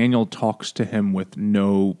 and Daniel talks to him with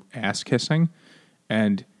no ass kissing,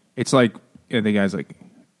 and it's like the guy's like,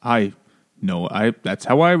 that's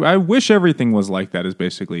how I wish everything was like that, is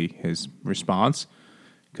basically his response,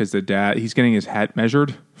 because the dad, he's getting his head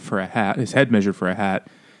measured for a hat.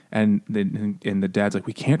 And the dad's like,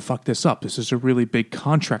 we can't fuck this up. This is a really big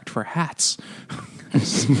contract for hats.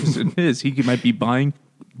 It is. He might be buying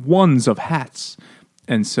ones of hats.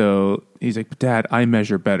 And so he's like, Dad, I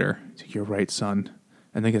measure better. He's like, you're right, son.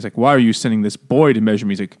 And the guy's like, why are you sending this boy to measure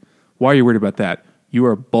me? He's like, why are you worried about that? You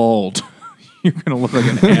are bald. You're going to look like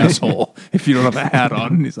an asshole if you don't have a hat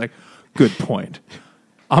on. And he's like, good point.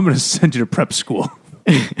 I'm going to send you to prep school.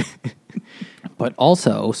 But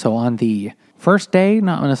also, so on the first day,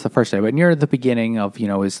 not when it's the first day, but near the beginning of,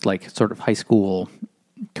 his like sort of high school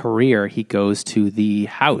career, he goes to the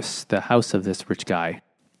house of this rich guy,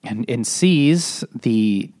 and sees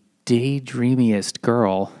the daydreamiest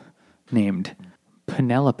girl named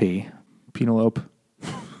Penelope,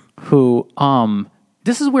 who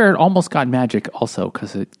this is where it almost got magic also,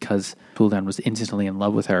 because Julian was instantly in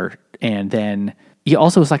love with her, and then he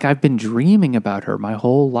also was like, I've been dreaming about her my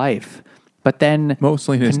whole life, but then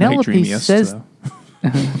mostly his night dreamiest says.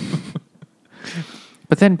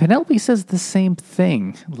 But then Penelope says the same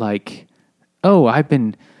thing, like, "Oh,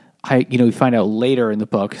 we find out later in the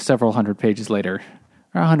book, several hundred pages later,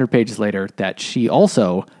 or 100 pages later, that she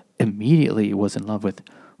also immediately was in love with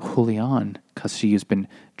Julian because she has been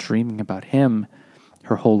dreaming about him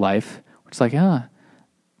her whole life." It's like,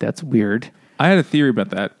 that's weird. I had a theory about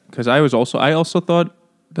that because I also thought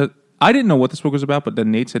that I didn't know what this book was about, but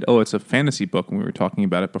then Nate said, "Oh, it's a fantasy book," when we were talking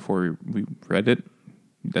about it before we read it.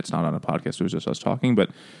 That's not on a podcast. It was just us talking.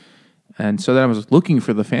 And so then I was looking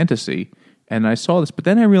for the fantasy, and I saw this. But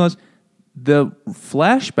then I realized the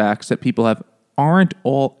flashbacks that people have aren't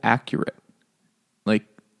all accurate. Like,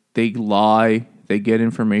 they lie, they get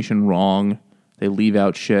information wrong, they leave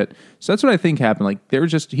out shit. So that's what I think happened. Like,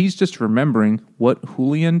 he's just remembering what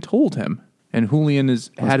Julian told him. And Julian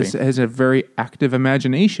has a very active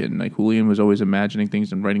imagination. Like, Julian was always imagining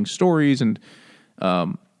things and writing stories, and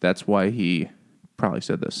that's why he probably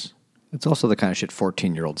said this. It's also the kind of shit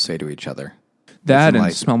 14-year-olds say to each other. That and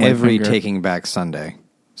like Smell My every Finger. Taking Back Sunday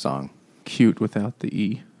song. Cute without the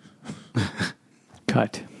E.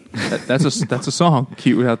 Cut. That's a song.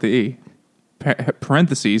 Cute without the E.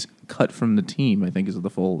 Parentheses, cut from the team, I think is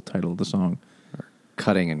the full title of the song.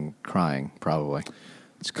 Cutting and crying, probably.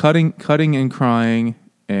 It's cutting and crying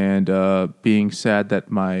and being sad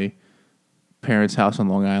that my parents' house on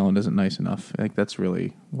Long Island isn't nice enough. I think that's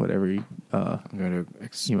really what every... I'm going to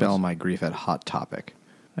expel my grief at Hot Topic.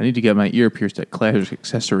 I need to get my ear pierced at Claire's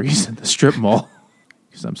Accessories at the strip mall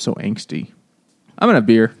because I'm so angsty. I'm going to have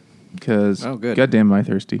beer because goddamn am I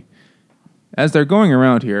thirsty. As they're going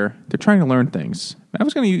around here, they're trying to learn things. I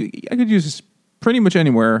could use this pretty much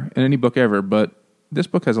anywhere in any book ever, but this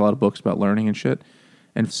book has a lot of books about learning and shit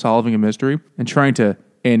and solving a mystery and trying to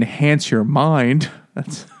enhance your mind.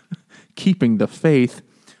 That's... keeping the faith.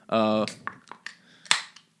 And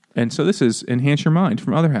so this is Enhance Your Mind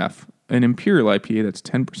from Other Half, an Imperial IPA that's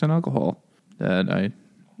 10% alcohol. That I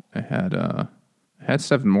had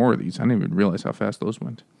 7 more of these. I didn't even realize how fast those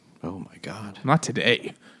went. Oh my God. Not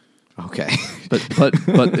today. Okay.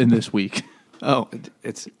 but in this week. Oh,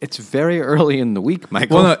 it's very early in the week,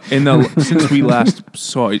 Michael. Well, since we last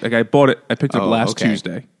saw it, like I picked it up last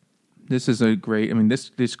Tuesday. This is a great. I mean,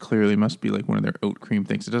 this clearly must be like one of their oat cream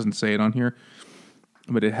things. It doesn't say it on here,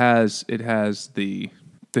 but it has the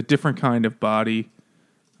different kind of body.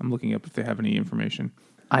 I'm looking up if they have any information.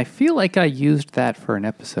 I feel like I used that for an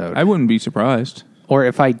episode. I wouldn't be surprised. Or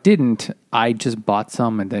if I didn't, I just bought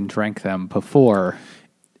some and then drank them before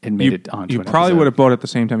and made it onto an episode. You probably would have bought it at the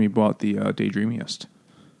same time you bought the Daydreamiest,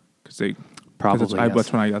 because probably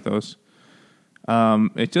that's when I got those.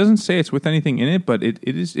 It doesn't say it's with anything in it, but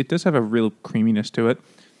it does have a real creaminess to it.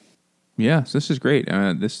 Yeah, so this is great.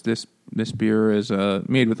 This beer is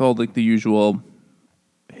made with all like the usual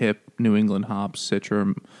hip New England hops: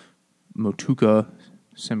 Citra, Motueka,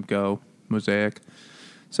 Simcoe, Mosaic.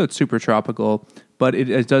 So it's super tropical, but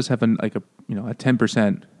it does have a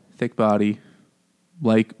 10% thick body.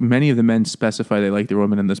 Like many of the men specify they like their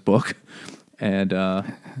women in this book, and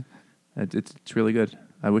it's really good.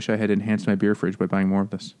 I wish I had enhanced my beer fridge by buying more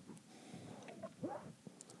of this.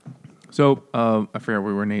 So, I forgot where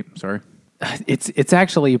we were, Nate. Sorry. It's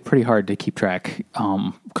actually pretty hard to keep track,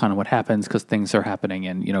 kind of what happens, because things are happening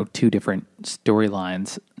in, 2 different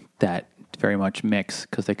storylines that very much mix,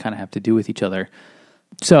 because they kind of have to do with each other.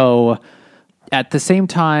 So, at the same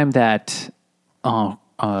time that... we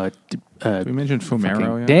mentioned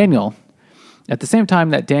Fumero, yeah? Daniel. At the same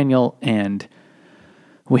time that Daniel and...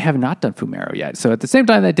 We have not done Fumero yet. So at the same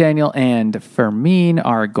time that Daniel and Fermin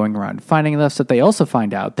are going around finding this stuff, they also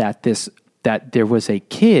find out that there was a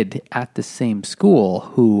kid at the same school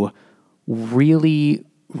who really,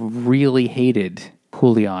 really hated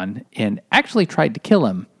Julian and actually tried to kill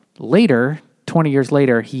him. Later, 20 years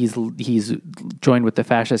later, he's joined with the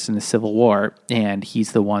fascists in the Civil War, and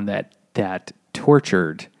he's the one that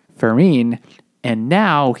tortured Fermin. And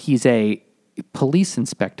now he's a police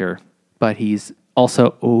inspector, but he's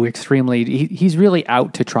also he's really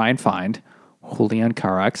out to try and find Julian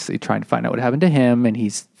Carax. He's trying to find out what happened to him, and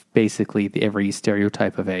he's basically every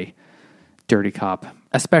stereotype of a dirty cop,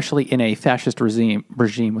 especially in a fascist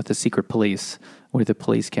regime with a secret police, where the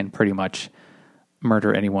police can pretty much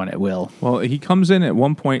murder anyone at will. Well, he comes in at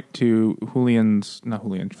one point to Julian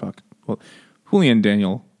and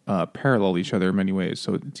Daniel parallel each other in many ways,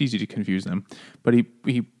 so it's easy to confuse them. But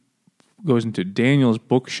he goes into Daniel's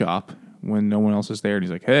bookshop when no one else is there, and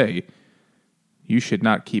he's like, hey, you should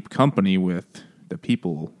not keep company with the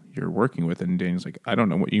people you're working with. And Daniel's like, I don't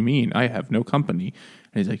know what you mean. I have no company.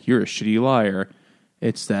 And he's like, you're a shitty liar.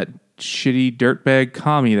 It's that shitty dirtbag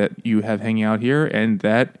commie that you have hanging out here and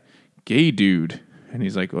that gay dude. And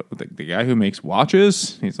he's like, the guy who makes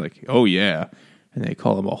watches? He's like, oh, yeah. And they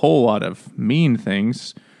call him a whole lot of mean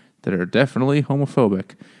things that are definitely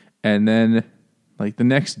homophobic. And then, like, the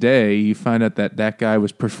next day, you find out that guy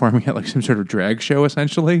was performing at, like, some sort of drag show,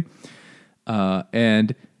 essentially.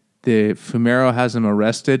 And the Fumero has him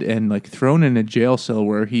arrested and, like, thrown in a jail cell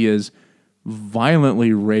where he is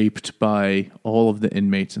violently raped by all of the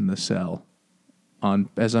inmates in the cell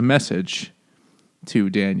as a message to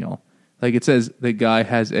Daniel. Like, it says the guy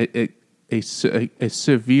has a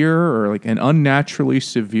severe or like an unnaturally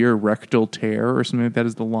severe rectal tear or something like that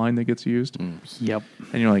is the line that gets used. Yep.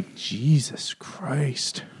 And you're like, Jesus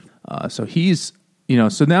Christ. So he's,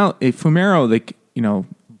 so now Fumero, like,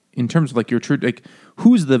 in terms of like your true, like,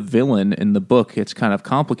 who's the villain in the book? It's kind of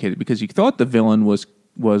complicated because you thought the villain was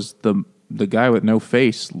the guy with no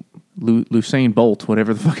face, Usain Bolt,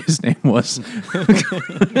 whatever the fuck his name was.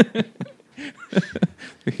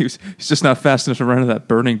 He's just not fast enough to run into that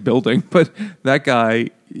burning building. But that guy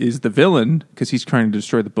is the villain because he's trying to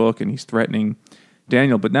destroy the book and he's threatening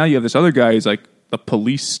Daniel. But now you have this other guy who's like a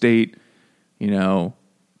police state,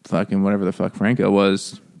 fucking whatever the fuck Franco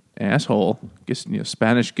was, asshole,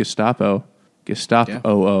 Spanish Gestapo, Yeah,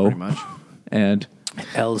 pretty much.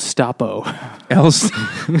 El Stapo. And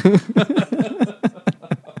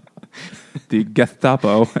the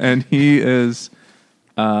Gestapo, and he is,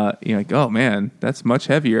 like, oh man, that's much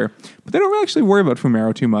heavier. But they don't actually worry about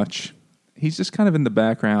Fumero too much. He's just kind of in the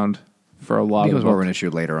background for a lot. He of was more of an issue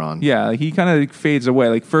later on. Yeah, he kind of fades away.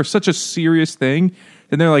 Like for such a serious thing,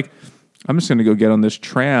 then they're like, I'm just going to go get on this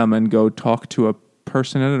tram and go talk to a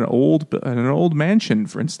person at an old mansion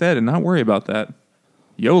instead, and not worry about that.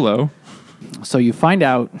 YOLO. So you find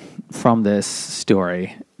out from this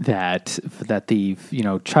story that the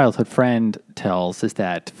childhood friend tells is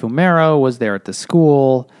that Fumero was there at the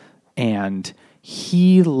school and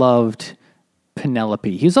he loved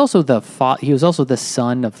Penelope. He was also the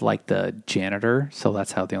son of like the janitor, so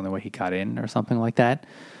that's how the only way he got in or something like that.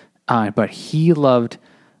 But he loved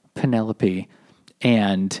Penelope,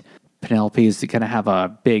 and Penelope is going to have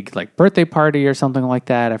a big like birthday party or something like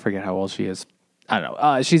that. I forget how old she is. I don't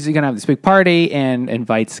know. She's going to have this big party and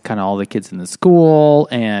invites kind of all the kids in the school.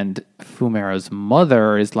 And Fumero's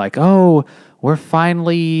mother is like, oh,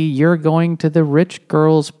 you're going to the rich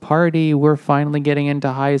girl's party. We're finally getting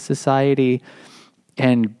into high society.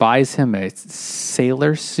 And buys him a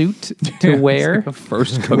sailor suit to wear. Like a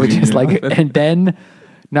first which is like, outfit. and then,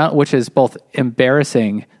 which is both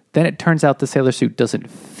embarrassing. Then it turns out the sailor suit doesn't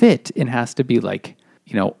fit and has to be like,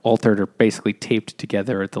 altered or basically taped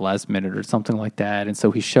together at the last minute or something like that. And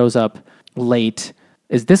so he shows up late.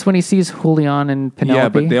 Is this when he sees Julian and Penelope? Yeah,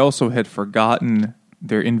 but they also had forgotten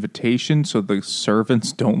their invitation, so the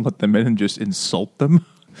servants don't let them in and just insult them.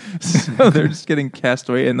 So they're just getting cast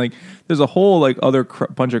away. And like, there's a whole like other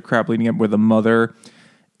bunch of crap leading up where the mother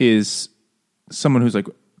is someone who's like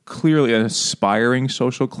clearly an aspiring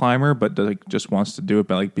social climber, but like just wants to do it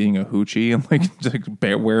by like being a hoochie and like just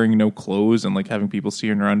like wearing no clothes and like having people see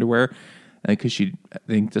her in her underwear. Because I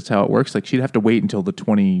think that's how it works. Like she'd have to wait until the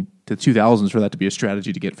 2000s for that to be a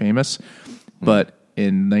strategy to get famous. But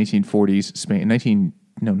in 1940s Spain,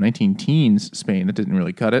 19-teens Spain, it didn't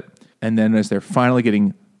really cut it. And then as they're finally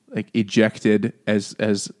getting like ejected as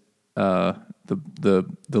the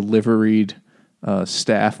liveried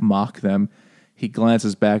staff mock them, he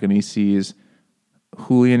glances back and he sees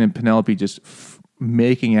Julian and Penelope just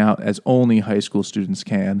making out as only high school students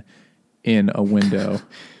can in a window.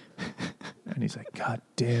 And he's like, God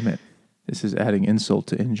damn it. This is adding insult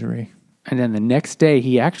to injury. And then the next day,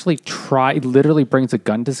 he actually literally brings a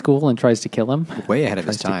gun to school and tries to kill him. Way ahead of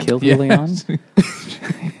his time. To kill Julian.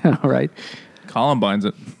 Yeah, right. Columbine's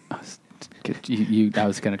it. I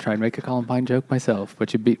was going to try and make a Columbine joke myself,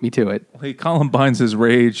 but you beat me to it. He combines his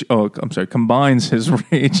rage at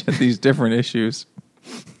these different issues.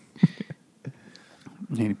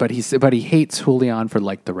 But he hates Julian for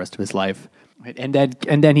like the rest of his life, and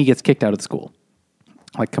then he gets kicked out of school,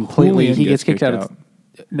 like completely. Julian he gets kicked out.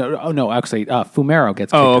 No, actually, Fumero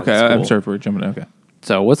gets kicked out of school. I'm sorry for jumping in. Okay.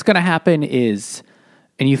 So what's going to happen is,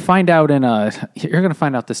 and you find out you're going to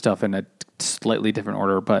find out this stuff in a slightly different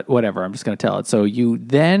order, but whatever. I'm just going to tell it. So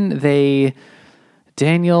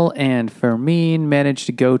Daniel and Fermin manage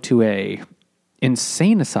to go to a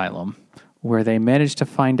insane asylum where they manage to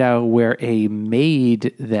find out where a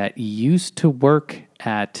maid that used to work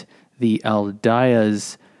at the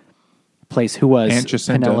Aldea's place, who was Aunt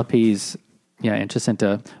Jacinta. Penelope's, Aunt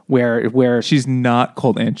Jacinta, where She's not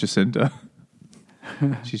called Aunt Jacinta.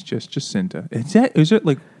 She's just Jacinta. Is it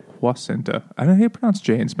like Jacinta? I don't know how you pronounce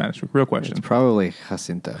J in Spanish. Real question. It's probably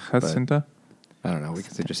Jacinta. but Jacinta? I don't know. We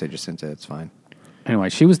can just say Jacinta. It's fine. Anyway,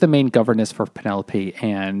 she was the main governess for Penelope,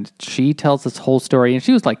 and she tells this whole story, and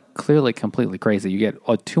she was like clearly completely crazy. You get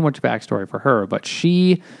too much backstory for her, but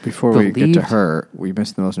she Before we get to her, we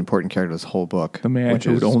missed the most important character of this whole book. The man which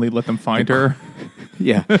who would is- only let them find her.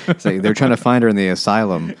 Yeah. It's like they're trying to find her in the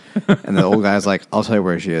asylum, and the old guy's like, I'll tell you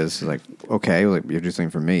where she is. He's like, okay, like, you do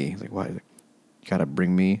something for me. He's like, what? You got to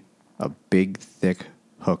bring me a big, thick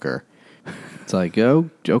hooker. It's like, oh,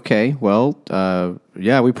 okay, well,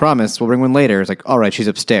 yeah, we promise. We'll bring one later. It's like, all right, she's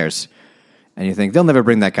upstairs. And you think, they'll never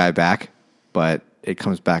bring that guy back, but it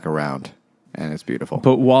comes back around, and it's beautiful.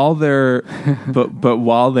 But while they're but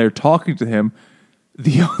while they're talking to him,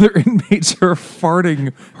 the other inmates are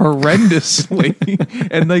farting horrendously,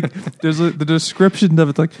 and like there's the description of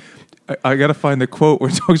it. Like I got to find the quote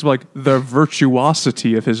where it talks about like the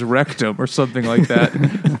virtuosity of his rectum or something like that.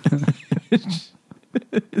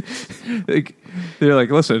 Like, they're like,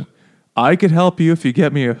 listen, I could help you if you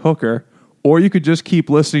get me a hooker, or you could just keep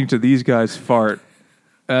listening to these guys fart.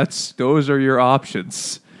 Those are your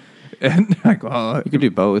options. And like, well, You could do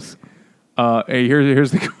both. hey,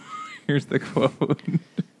 here's the quote.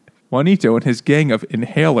 Juanito and his gang of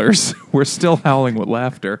inhalers were still howling with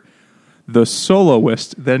laughter. The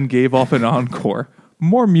soloist then gave off an encore,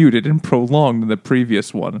 more muted and prolonged than the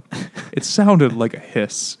previous one. It sounded like a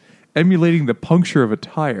hiss, emulating the puncture of a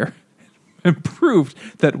tire, and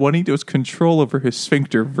proved that Juanito's control over his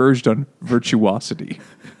sphincter verged on virtuosity.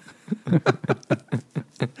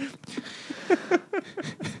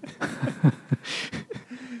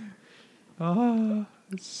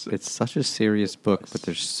 It's such a serious book, but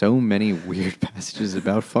there's so many weird passages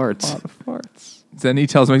about farts. Of farts. Then he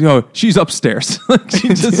tells me, "Oh, she's upstairs." Like, she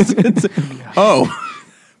just, oh,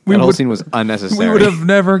 That whole scene was unnecessary. we would have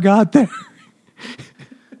never got there.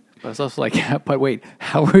 But it's also like, but wait,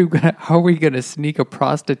 how are we gonna sneak a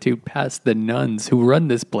prostitute past the nuns who run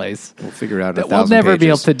this place? We'll figure it out in That 1,000 we'll never be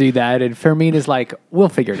able pages. to do that. And Fermin is like, we'll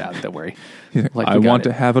figure it out. Don't worry. Like, I we got want it.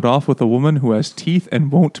 to have it off with a woman who has teeth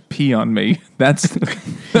and won't pee on me. That's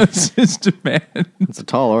his demand. It's a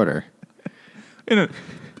tall order. In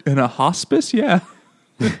a hospice, yeah.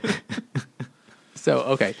 So,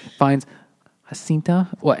 okay, finds Jacinta.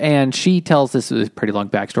 Well, and she tells this is a pretty long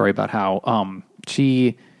backstory about how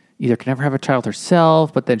she either can never have a child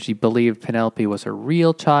herself, but then she believed Penelope was her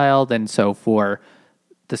real child. And so for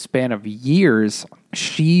the span of years,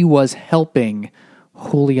 she was helping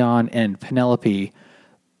Julian and Penelope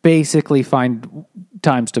basically find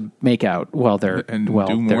times to make out while they're And do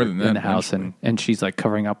they're more than in that the house, eventually. and she's like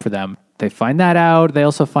covering up for them. They find that out. They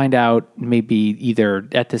also find out maybe either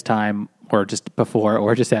at this time or just before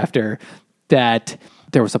or just after that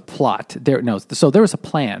there was a plot. So there was a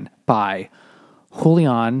plan by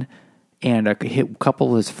Julian and a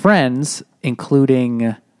couple of his friends,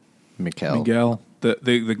 including Miguel.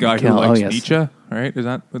 The guy Miguel, who likes yes. Nietzsche, right? Is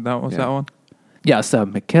that that was Yeah. that one? Yes,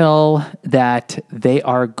 Mikkel, that they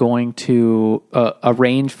are going to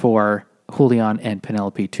arrange for Julian and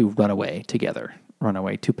Penelope to run away together, run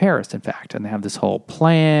away to Paris, in fact. And they have this whole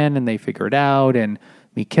plan, and they figure it out. And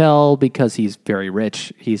Mikkel, because he's very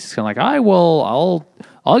rich, he's kind of like,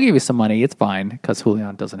 I'll give you some money. It's fine, because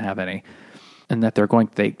Julian doesn't have any. And that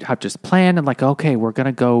they have just planned and like, okay, we're going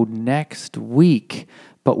to go next week,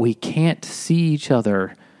 but we can't see each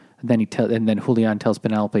other. And then Julian tells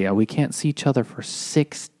Penelope, we can't see each other for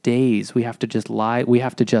 6 days. We have to just lie. We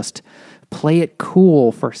have to just play it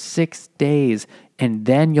cool for 6 days. And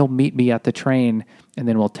then you'll meet me at the train. And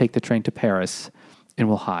then we'll take the train to Paris and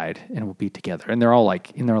we'll hide and we'll be together. And they're all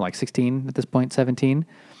like 16 at this point, 17.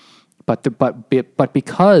 But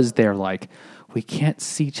because they're like, we can't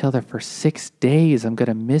see each other for 6 days. I'm going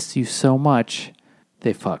to miss you so much.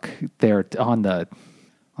 They fuck. They're on the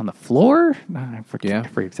floor? I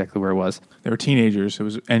forget exactly where it was. They were teenagers. It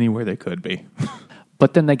was anywhere they could be.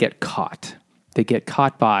 But then they get caught. They get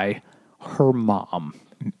caught by her mom.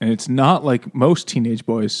 And it's not like most teenage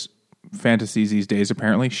boys' fantasies these days,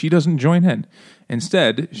 apparently. She doesn't join in.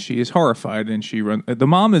 Instead, she is horrified and she runs. The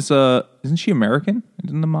mom is, isn't she American?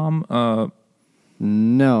 Isn't the mom,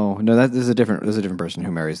 No, this is a different person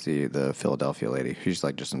who marries the Philadelphia lady. She's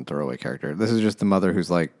like just some throwaway character. This is just the mother who's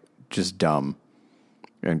like just dumb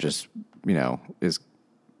and just, is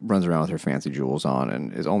runs around with her fancy jewels on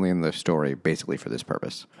and is only in the story basically for this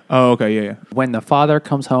purpose. Oh, okay, yeah. When the father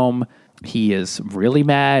comes home, he is really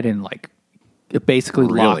mad and like it basically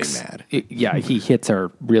Really locks. mad. He hits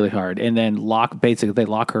her really hard, and then they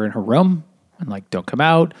lock her in her room and like don't come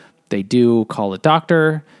out. They do call a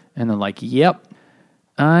doctor, and they're like, "Yep,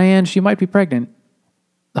 and she might be pregnant."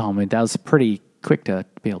 Oh man, that was pretty quick to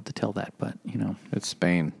be able to tell that, but It's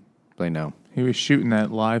Spain. They know. He was shooting that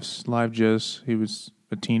live jizz. He was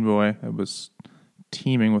a teen boy that was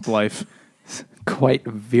teeming with life. quite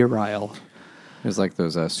virile. It was like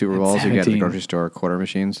those Super Balls you get at the grocery store quarter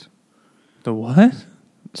machines. The what?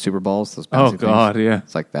 Super Balls, those Oh, bouncy God, things. yeah.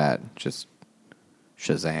 It's like that. Just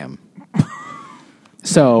Shazam.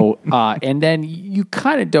 So, and then you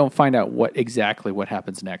kind of don't find out what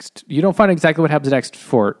happens next. You don't find exactly what happens next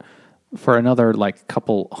for another like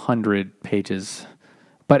couple hundred pages.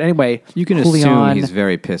 But anyway, You can Julian, assume he's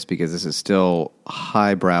very pissed because this is still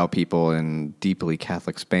highbrow people in deeply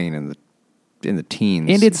Catholic Spain in the teens.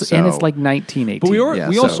 and it's like 1918. But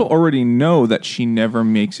we so- also already know that she never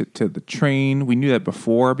makes it to the train. We knew that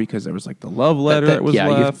before because there was like the love letter that was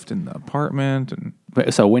left in the apartment. And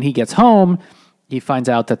So when he gets home, he finds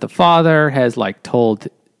out that the father has told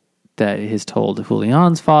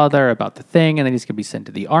Julian's father about the thing, and then he's going to be sent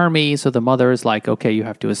to the army. So the mother is like, "Okay, you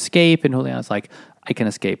have to escape," and Julian's like, "I can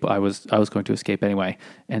escape. I was going to escape anyway."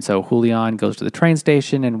 And so Julian goes to the train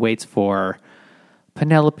station and waits for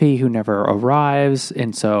Penelope, who never arrives,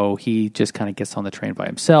 and so he just kind of gets on the train by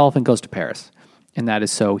himself and goes to Paris. And that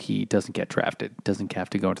is so he doesn't get drafted, doesn't have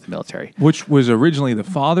to go into the military. which was originally the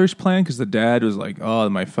father's plan because the dad was like, "Oh,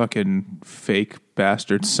 my fucking fake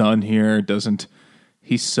bastard son here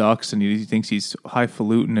he sucks and he thinks he's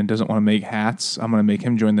highfalutin and doesn't want to make hats. I'm going to make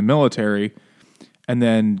him join the military." And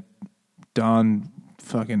then Don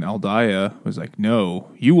fucking Aldaya was like, "No,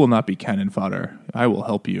 you will not be cannon fodder. I will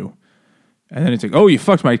help you." And then it's like, "Oh, you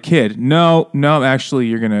fucked my kid." No, actually,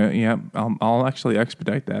 you're going to, I'll actually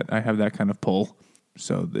expedite that. I have that kind of pull.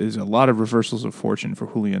 So there's a lot of reversals of fortune for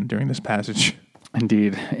Julian during this passage.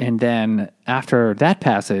 Indeed. And then after that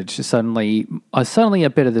passage, suddenly a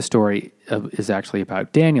bit of the story is actually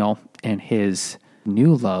about Daniel and his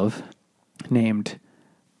new love named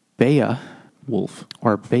Bea Wolf.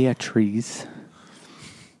 or Beatrice,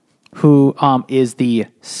 who is the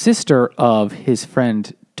sister of his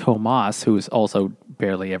friend Tomas, who is also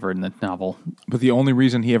barely ever in the novel. But the only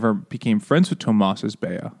reason he ever became friends with Tomas is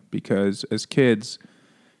Bea, because as kids,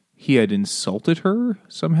 he had insulted her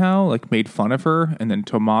somehow, like made fun of her, and then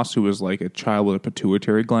Tomas, who was like a child with a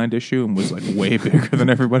pituitary gland issue and was like way bigger than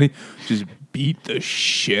everybody, just beat the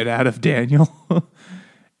shit out of Daniel.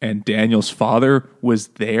 And Daniel's father was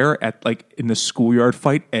there at in the schoolyard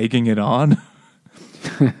fight, egging it on.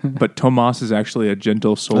 But Tomas is actually a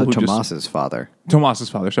gentle soul. Tomas's father. Tomas's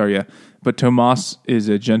father, sorry, yeah. But Tomas is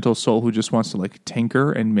a gentle soul who just wants to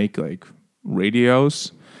tinker and make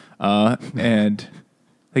radios, and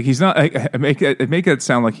he's not. I make that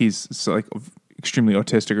sound like he's extremely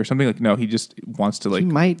autistic or something. No, he just wants to He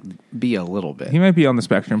might be a little bit. He might be on the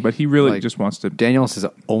spectrum, but he really just wants to. Daniel's his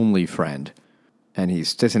only friend, and he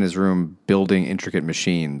sits in his room building intricate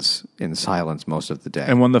machines in silence most of the day.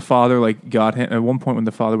 And when the father got him at one point, when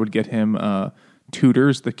the father would get him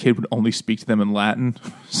tutors, the kid would only speak to them in Latin,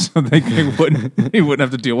 so he wouldn't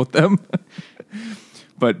have to deal with them.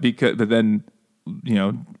 But then,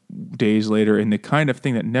 days later, in the kind of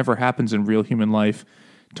thing that never happens in real human life,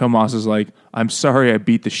 Tomas is like, "I'm sorry I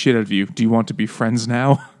beat the shit out of you. Do you want to be friends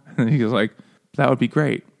now?" And he goes like, "That would be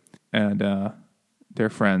great." And they're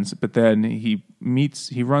friends. But then he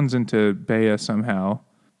runs into Bea somehow,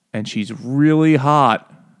 and she's really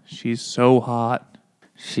hot. She's so hot.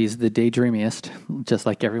 She's the daydreamiest, just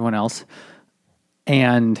like everyone else.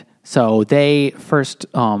 And so they first,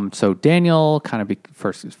 so Daniel kind of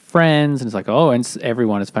first is friends, and it's like, oh, and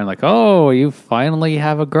everyone is finally like, oh, you finally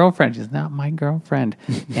have a girlfriend. She's not my girlfriend.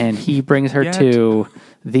 And he brings her to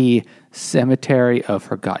the cemetery of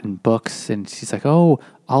forgotten books, and she's like, oh,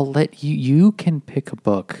 I'll let you can pick a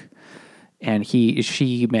book. And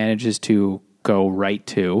she manages to go right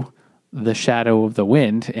to The Shadow of the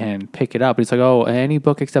Wind and pick it up. He's like, oh, any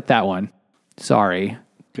book except that one. Sorry.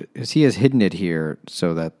 Because he has hidden it here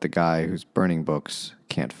so that the guy who's burning books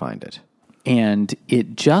can't find it. And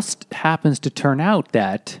it just happens to turn out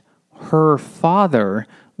that her father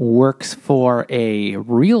works for a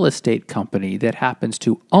real estate company that happens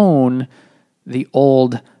to own the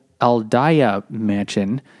old Aldaya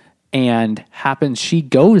mansion, and she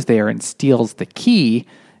goes there and steals the key,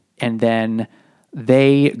 and then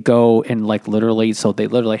they go and literally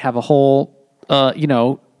have a whole,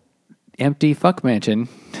 empty fuck mansion.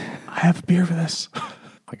 I have a beer for this.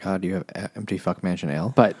 my God, do you have empty fuck mansion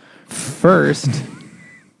ale? But first,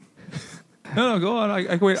 No, go on. I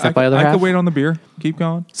can wait. Is that my other I half? can wait on the beer. Keep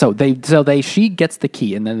going. she gets the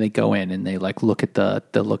key, and then they go in and they like look at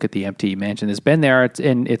the empty mansion. It's been there,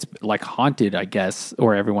 it's like haunted, I guess,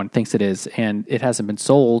 or everyone thinks it is, and it hasn't been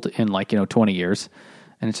sold in 20 years,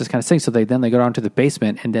 and it's just kind of sitting. So they go down to the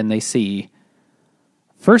basement, and then they see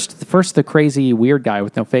first the crazy weird guy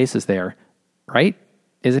with no face is there, right?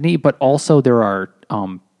 Isn't he? But also there are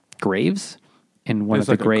graves, and one There's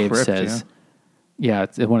of the like a graves crypt, says. Yeah,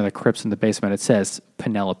 it's one of the crypts in the basement. It says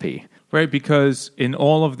Penelope. Right, because in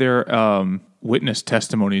all of their witness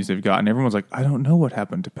testimonies they've gotten, everyone's like, I don't know what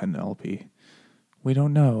happened to Penelope. We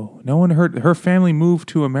don't know. No one heard. Her family moved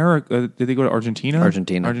to America. Did they go to Argentina?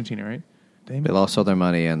 Argentina, right? They lost all their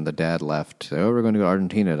money, and the dad left. So we're going to go to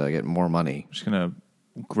Argentina to get more money. Just going to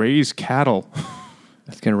graze cattle.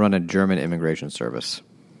 It's going to run a German immigration service.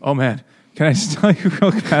 Oh, man. Can I just tell you a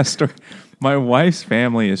real fast story? My wife's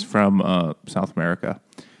family is from South America,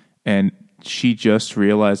 and she just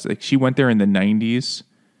realized, she went there in the 90s,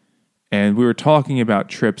 and we were talking about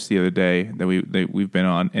trips the other day that we've been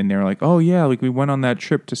on, and they were like, oh, yeah, we went on that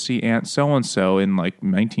trip to see Aunt so-and-so in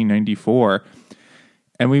 1994,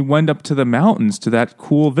 and we went up to the mountains to that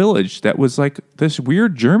cool village that was this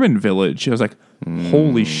weird German village. I was like,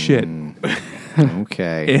 holy shit.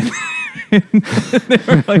 Okay. And they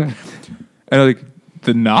were like,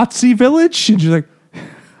 the Nazi village? And you're like,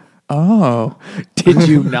 oh. Did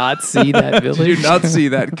you not see that village? Did you not see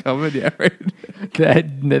that coming? Yeah, right.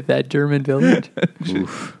 that German village?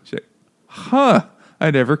 Oof. Huh. I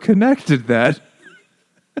never connected that.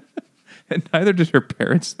 And neither did her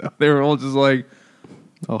parents, though. They were all just like...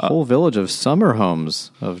 A whole village of summer homes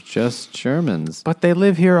of just Germans. But they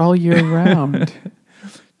live here all year round.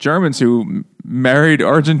 Germans who married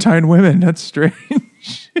Argentine women. That's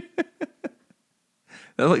strange.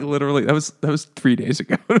 That literally, that was 3 days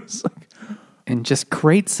ago. It was And just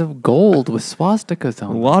crates of gold with swastikas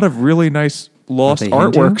on a them. lot of really nice lost Are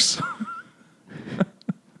they Hindu? artworks.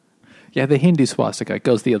 Yeah, the Hindu swastika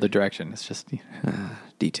goes the other direction. It's just...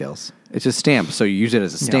 Details. It's a stamp, so you use it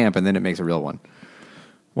as a stamp, and then it makes a real one.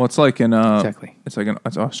 Well, it's like in Exactly. It's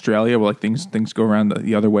Australia where things go around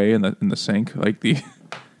the other way in the sink.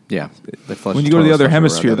 Yeah. When you go to the other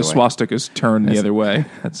hemisphere, the way. swastika is turned the other way.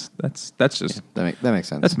 That's just That makes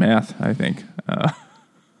sense. that's math. I think.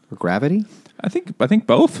 For gravity? I think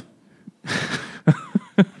both.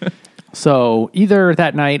 So either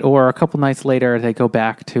that night or a couple nights later, they go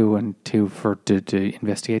back to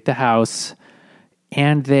investigate the house,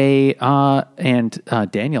 and they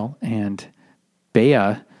Daniel and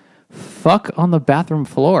Bea fuck on the bathroom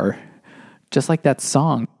floor, just like that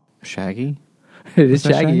song. Shaggy? It is that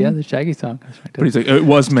Shaggy, Shaggy? yeah, the Shaggy song. But he's like, it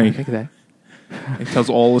was me. Think of that. He tells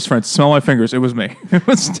all his friends, "Smell my fingers." It was me. It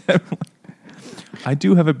was definitely. I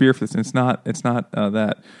do have a beer for this. It's not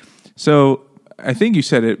that. So I think you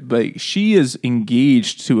said it, but she is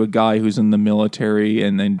engaged to a guy who's in the military,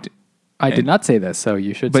 and then I did not say this, so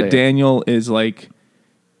you should say But Daniel is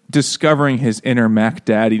discovering his inner Mac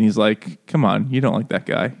daddy, and he's like, "Come on, you don't like that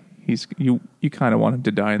guy. You kind of want him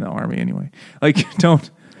to die in the army anyway. Don't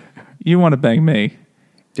you want to bang me?"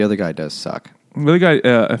 The other guy does suck. The other guy,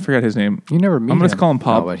 I forgot his name. You never meet I'm going to him. call him No,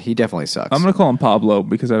 Pablo. but he definitely sucks. I'm going to call him Pablo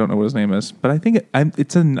because I don't know what his name is. But I think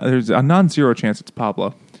there's a non-zero chance it's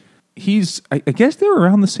Pablo. I guess they were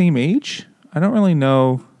around the same age. I don't really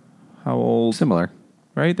know how old. Similar.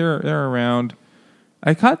 Right? They're around.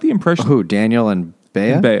 I got the impression. Who, Daniel and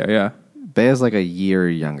Bea? Bea, yeah. Bea's like a year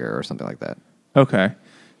younger or something like that. Okay.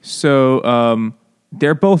 So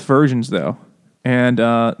they're both virgins, though. And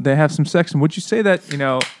they have some sex. And would you say that,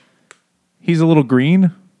 he's a little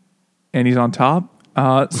green and he's on top?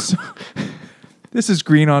 So this is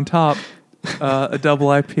Green on Top, a double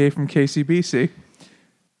IPA from KCBC.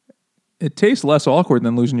 It tastes less awkward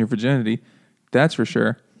than losing your virginity. That's for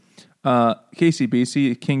sure.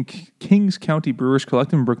 KCBC, Kings County Brewers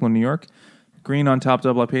Collective in Brooklyn, New York. Green on Top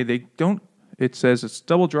double IPA. It says it's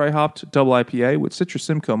double dry hopped double IPA with Citrus,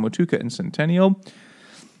 Simcoe, Motueka, and Centennial.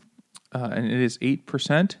 And it is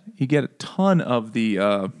 8%. You get a ton of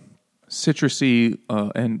the citrusy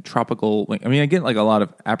and tropical. I get a lot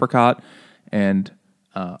of apricot and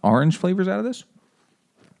orange flavors out of this.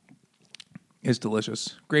 It's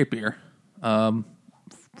delicious. Great beer.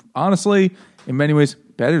 Honestly, in many ways,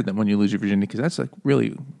 better than when you lose your virginity because that's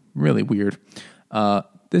really, really weird.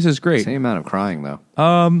 This is great. Same amount of crying, though.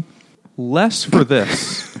 Less for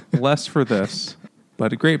this.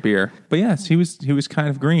 But a great beer. But yes, he was kind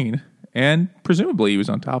of green. And presumably he was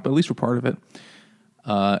on top, at least for part of it.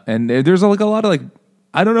 And there's a lot of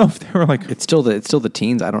I don't know if they were It's still the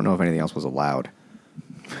teens. I don't know if anything else was allowed.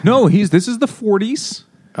 No, this is the 40s.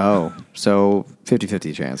 Oh, so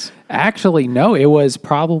 50-50 chance. Actually, no, it was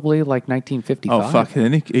probably like 1955. Oh, fuck.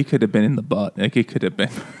 Then it could have been in the butt. Like, it could have been.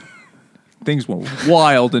 Things went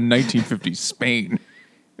wild in 1950s Spain.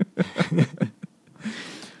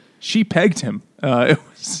 She pegged him. It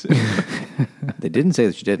was. They didn't say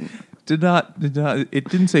that she didn't. Did not. It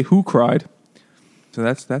didn't say who cried. So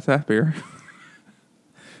that's that beer.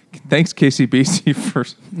 Thanks, KCBC,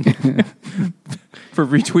 for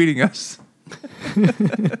retweeting us.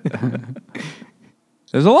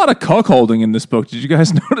 There's a lot of cuckolding in this book. Did you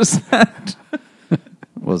guys notice that?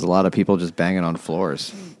 Was a lot of people just banging on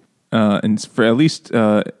floors. And for at least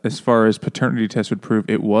as far as paternity tests would prove,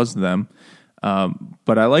 it was them.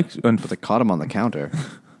 But I liked But they caught him on the counter.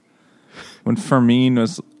 when Fermin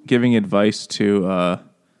was giving advice to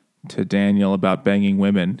Daniel about banging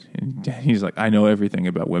women, and he's like, "I know everything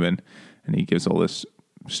about women," and he gives all this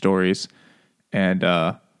stories. And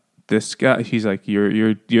this guy, he's like,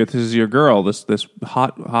 "You're this is your girl, this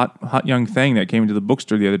hot young thing that came into the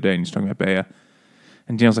bookstore the other day," and he's talking about Bea.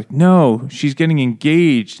 And Daniel's like, "No, she's getting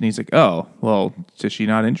engaged." And he's like, "Oh, well, is she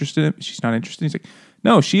not interested? She's not interested." He's like,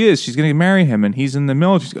 "No, she is. She's going to marry him, and he's in the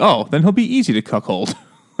military." Like, "Oh, then he'll be easy to cuckold."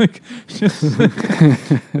 Like, just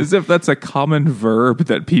as if that's a common verb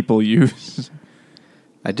that people use.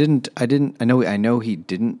 I know he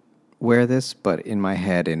didn't wear this, but in my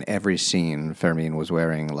head, in every scene, Fermin was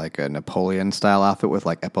wearing like a Napoleon-style outfit with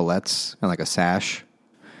like epaulettes and like a sash.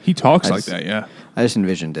 He talks like that, yeah. I just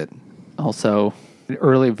envisioned it. Also,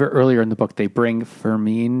 earlier in the book, they bring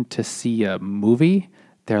Fermin to see a movie.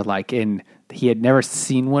 They're like he had never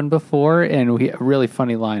seen one before, and a really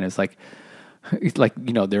funny line is like,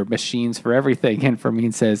 there are machines for everything, and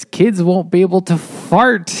Fermin says, "Kids won't be able to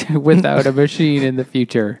fart without a machine in the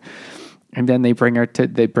future." And then they bring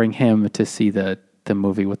him to see the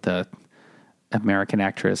movie with the American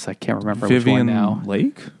actress. I can't remember which one now.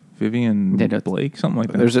 Vivian Blake, something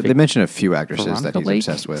like that. They mention a few actresses Veronica that he's Lake?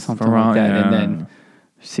 obsessed with. Something like that. And then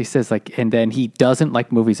she says and then he doesn't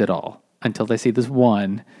like movies at all until they see this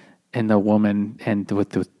one, and the woman, and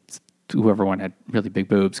with whoever one had really big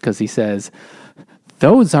boobs, because he says,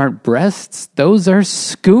 "Those aren't breasts, those are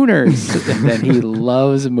schooners." And then he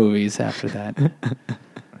loves movies after that.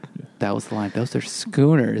 That was the line. "Those are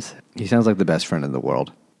schooners." He sounds like the best friend in the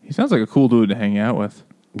world. He sounds like a cool dude to hang out with.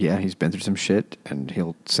 Yeah, he's been through some shit, and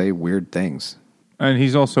he'll say weird things. And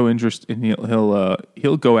he's also interested in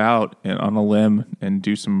he'll go out on a limb and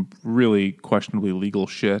do some really questionably legal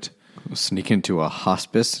shit. Sneak into a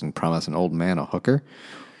hospice and promise an old man a hooker.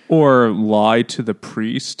 Or lie to the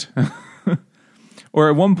priest. Or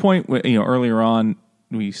at one point, earlier on,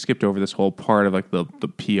 we skipped over this whole part of like the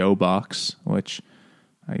P.O. box, which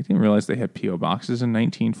I didn't realize they had P.O. boxes in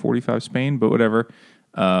 1945 Spain, but whatever.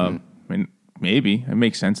 I mean, maybe. It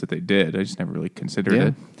makes sense that they did. I just never really considered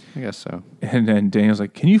it. I guess so. And then Daniel's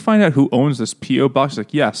like, "Can you find out who owns this P.O. box?" He's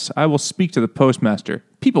like, "Yes, I will speak to the postmaster.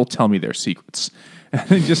 People tell me their secrets."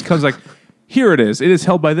 And it just comes like, "Here it is. It is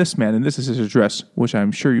held by this man, and this is his address, which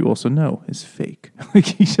I'm sure you also know is fake." Like,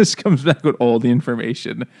 he just comes back with all the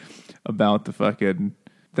information about the fucking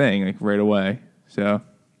thing, like, right away. So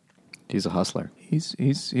He's a hustler. he's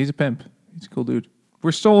a pimp. He's a cool dude.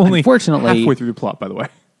 We're still only Unfortunately- halfway through the plot, by the way.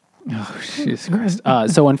 Oh, Jesus Christ.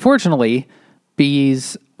 So unfortunately,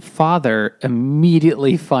 B's father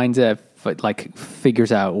immediately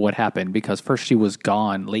figures out what happened, because first she was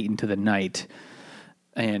gone late into the night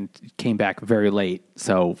and came back very late.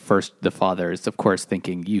 So first the father is, of course,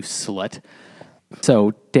 thinking, "You slut."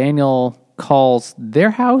 So Daniel calls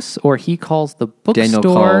their house, or he calls the bookstore. Daniel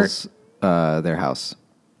calls their house.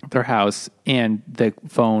 Their house, and the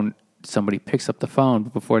phone, somebody picks up the phone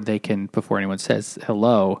before anyone says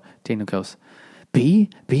hello. Daniel goes, B,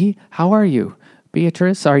 how are you?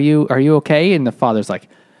 Beatrice, are you okay?" And the father's like,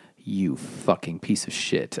 "You fucking piece of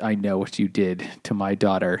shit. I know what you did to my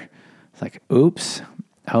daughter." It's like, oops.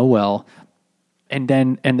 Oh well. And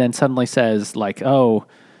then suddenly says like, "Oh,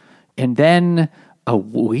 and then a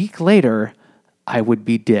week later I would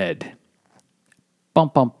be dead."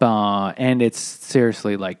 Bum bum bum. And it's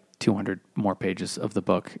seriously like 200 more pages of the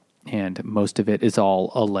book, and most of it is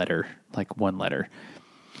all a letter, like one letter.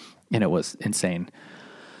 And it was insane.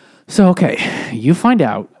 So, okay, you find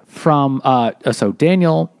out from, so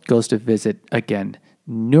Daniel goes to visit again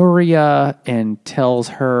Nuria and tells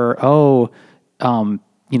her,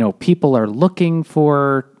 people are looking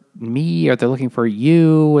for me, or they're looking for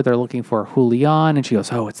you, or they're looking for Julian. And she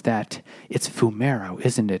goes, "Oh, it's Fumero,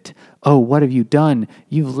 isn't it? Oh, what have you done?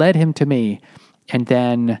 You've led him to me." And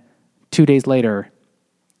then 2 days later,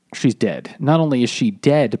 she's dead. Not only is she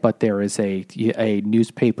dead, but there is a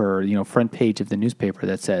newspaper, front page of the newspaper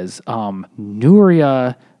that says,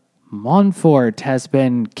 Nuria Montfort has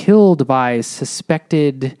been killed by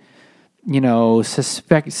suspected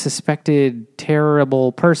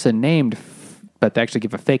terrible person named, but they actually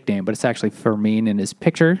give a fake name, but it's actually Fermin in his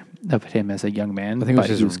picture of him as a young man. I think it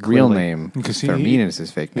was his real name. Because Fermin is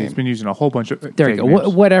his fake name. He's been using a whole bunch of there you go.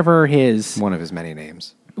 Whatever his... One of his many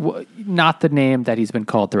names. Not the name that he's been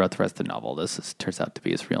called throughout the rest of the novel. Turns out to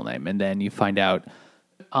be his real name. And then you find out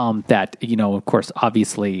that, of course,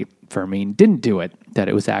 obviously Fermin didn't do it, that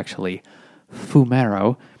it was actually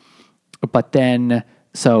Fumero. But then,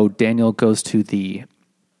 so Daniel goes to the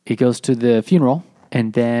funeral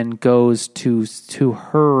and then goes to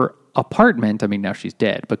her apartment. I mean, now she's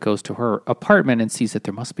dead, but goes to her apartment and sees that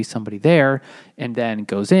there must be somebody there, and then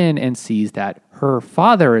goes in and sees that her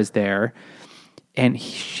father is there, and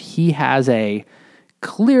he has a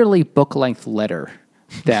clearly book-length letter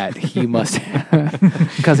that he must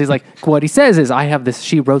because he's like, what he says is, I have this,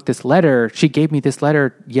 she wrote this letter, she gave me this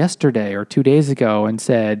letter yesterday or 2 days ago and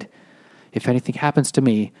said, if anything happens to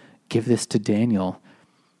me, give this to Daniel.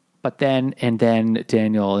 But then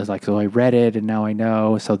Daniel is like, so I read it and now I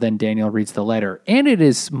know. So then Daniel reads the letter, and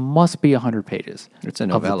it must be 100 pages. It's a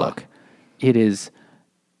novella. Of the book. It is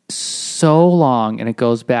so long, and it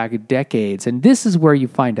goes back decades. And this is where you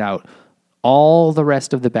find out all the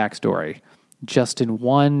rest of the backstory, just in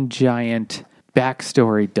one giant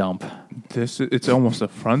backstory dump. It's almost a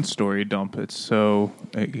front story dump. It's so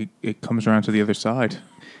it comes around to the other side.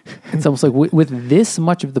 It's almost like with this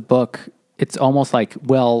much of the book, it's almost like,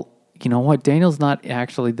 well, you know what? Daniel's not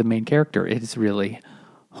actually the main character. It is really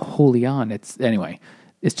Julian. It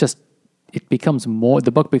becomes more,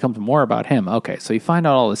 the book becomes more about him. Okay, so you find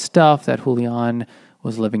out all this stuff that Julian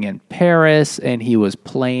was living in Paris, and he was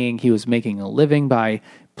making a living by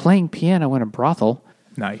playing piano in a brothel.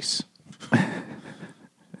 Thnice.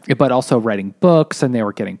 But also writing books, and they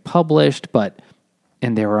were getting published,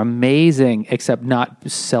 and they were amazing, except not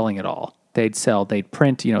selling at all. They'd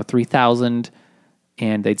print, 3,000,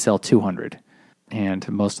 and they'd sell 200. And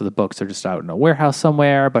most of the books are just out in a warehouse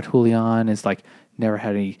somewhere, but Julian is like, never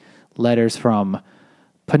had any letters from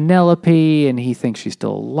Penelope, and he thinks she's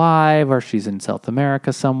still alive, or she's in South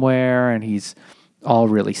America somewhere, and he's all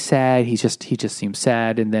really sad. He just seems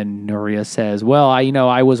sad. And then Nuria says, well,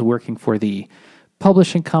 I was working for the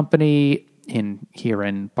publishing company here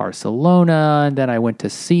in Barcelona, and then I went to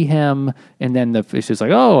see him, and then she's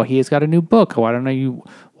like, oh, he's got a new book. Why don't you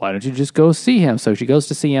just go see him? So she goes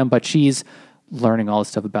to see him, but she's learning all this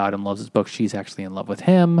stuff about him, loves his book. She's actually in love with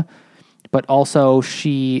him, but also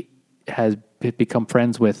she has become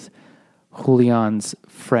friends with Julian's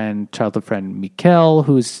childhood friend, Mikel,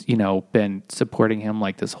 who's, been supporting him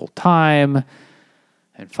like this whole time,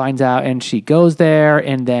 and finds out, and she goes there,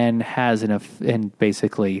 and then and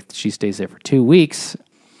basically she stays there for 2 weeks,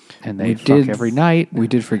 and they fuck every night. We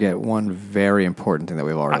did forget one very important thing that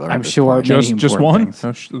we've already learned. I'm sure just one.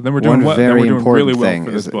 Then we're doing one very important really thing well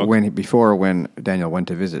for this is book. when Daniel went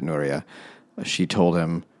to visit Nuria, she told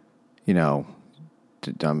him,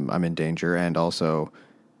 I'm in danger, and also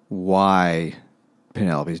why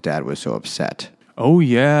Penelope's dad was so upset. Oh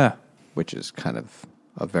yeah, which is kind of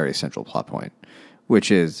a very central plot point. Which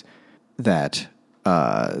is that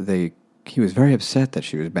he was very upset that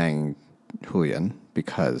she was banging Julian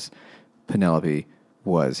because Penelope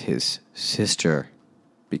was his sister,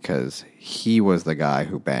 because he was the guy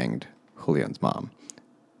who banged Julian's mom.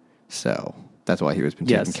 So that's why he was been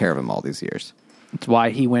taking care of him all these years. It's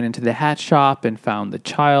why he went into the hat shop and found the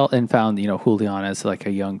child and found, Julian as like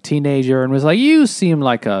a young teenager, and was like, you seem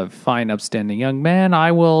like a fine, upstanding young man.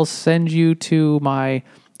 I will send you to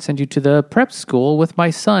the prep school with my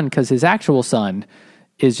son, because his actual son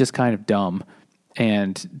is just kind of dumb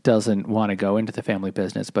and doesn't want to go into the family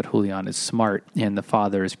business, but Julian is smart, and the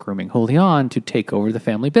father is grooming Julian to take over the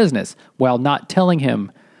family business while not telling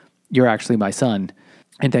him, you're actually my son.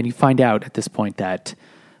 And then you find out at this point that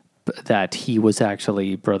he was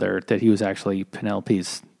actually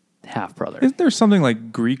Penelope's half-brother. Isn't there something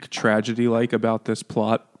like Greek tragedy-like about this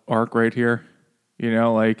plot arc right here?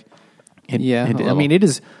 It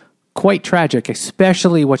is quite tragic,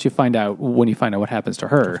 especially when you find out what happens to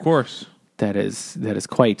her. Of course. That is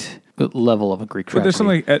quite a level of a Greek tragedy. But there's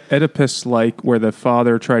something Oedipus-like where the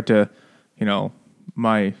father tried to,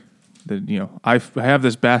 I have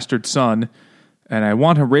this bastard son, and I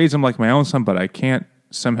want to raise him like my own son, but I can't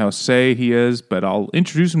somehow say he is, but I'll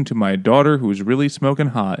introduce him to my daughter who's really smoking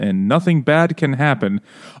hot, and nothing bad can happen.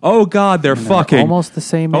 Oh God, they're fucking almost the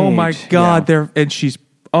same age. Oh my God, and she's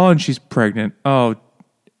pregnant. Oh,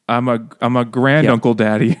 I'm a granduncle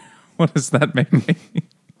daddy. What does that make me?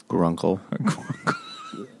 Grunkle.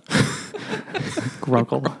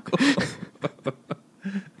 Grunkle.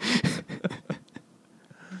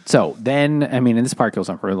 So then, I mean, and this part goes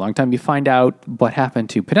on for a long time. You find out what happened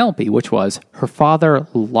to Penelope, which was her father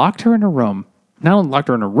locked her in a room. Not only locked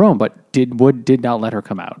her in a room, but did not let her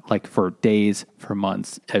come out, like for days, for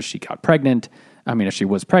months, as she got pregnant. I mean, as she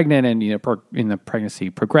was pregnant and in the pregnancy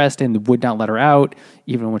progressed, and would not let her out,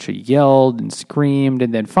 even when she yelled and screamed.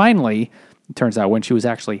 And then finally, it turns out when she was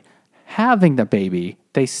actually having the baby,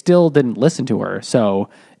 they still didn't listen to her. So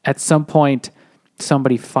at some point,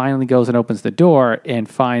 somebody finally goes and opens the door and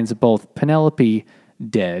finds both Penelope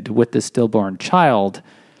dead with the stillborn child.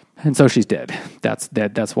 And so she's dead. That's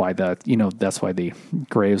why the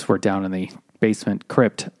graves were down in the basement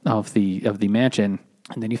crypt of the mansion.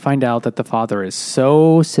 And then you find out that the father is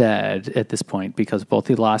so sad at this point because both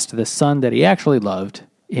he lost the son that he actually loved,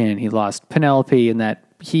 and he lost Penelope, and that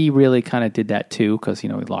he really kind of did that too because he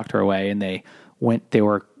locked her away, and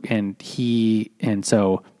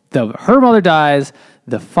so her mother dies.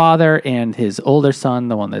 The father and his older son,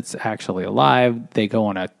 the one that's actually alive, they go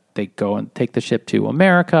and take the ship to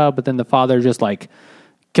America, but then the father just like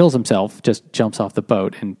kills himself, just jumps off the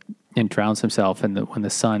boat and drowns himself. And when the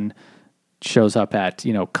son shows up at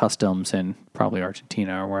customs in probably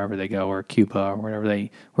Argentina or wherever they go, or Cuba or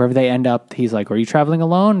wherever they end up, he's like, "Are you traveling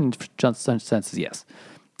alone?" And Johnson says, "Yes,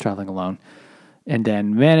 traveling alone," and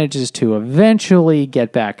then manages to eventually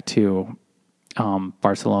get back to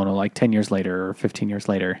Barcelona like 10 years later or 15 years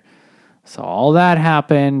later. So all that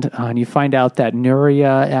happened, and you find out that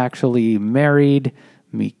Nuria actually married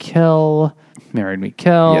Mikhail,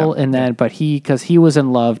 and then, because he was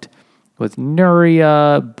in love with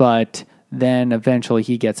Nuria, but then eventually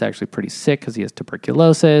he gets actually pretty sick because he has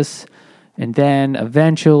tuberculosis, and then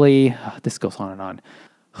eventually, this goes on and on,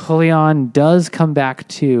 Julian does come back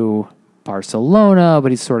to Barcelona,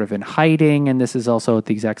 but he's sort of in hiding, and this is also at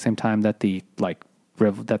the exact same time that the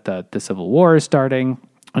Civil War is starting,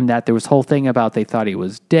 and that there was whole thing about they thought he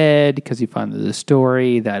was dead because you find the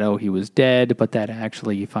story that he was dead, but that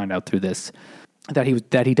actually you find out through this that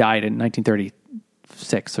he died in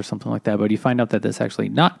 1936 or something like that. But you find out that this actually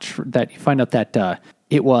not true. That you find out that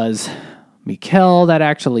it was Mikhail that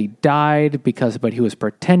actually died but he was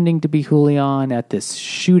pretending to be Julian at this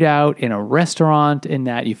shootout in a restaurant. In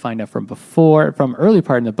that you find out from early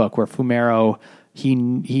part in the book where Fumero,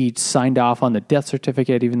 he signed off on the death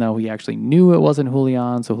certificate even though he actually knew it wasn't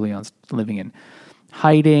Julian. So Julian's living in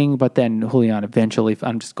hiding, but then Julian eventually,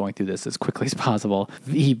 I'm just going through this as quickly as possible,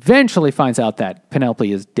 he eventually finds out that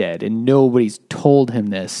Penelope is dead, and nobody's told him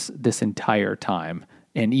this entire time.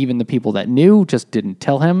 And even the people that knew just didn't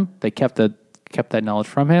tell him. They kept that knowledge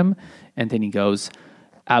from him. And then he goes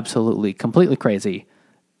absolutely, completely crazy.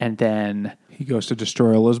 And then he goes to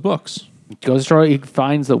destroy all his books. He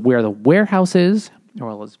finds where the warehouse is, where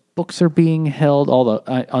all his books are being held, all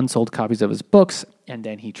the unsold copies of his books. And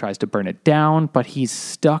then he tries to burn it down, but he's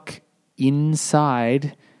stuck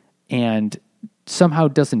inside and somehow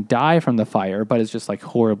doesn't die from the fire, but is just like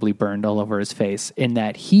horribly burned all over his face. In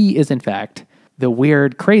that he is, in fact, the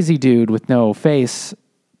weird, crazy dude with no face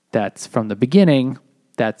that's from the beginning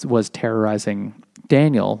that was terrorizing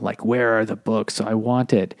Daniel. Like, where are the books? I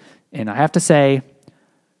want it. And I have to say,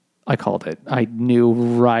 I called it. I knew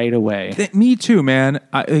right away. Me too, man.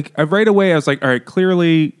 I right away, I was like, all right,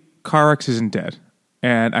 clearly Carax isn't dead.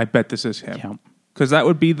 And I bet this is him. Because that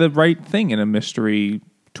would be the right thing in a mystery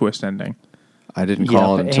twist ending. I didn't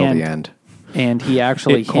call it until the end. And he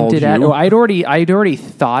actually hinted at... Oh, I'd already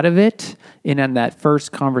thought of it in that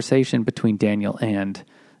first conversation between Daniel and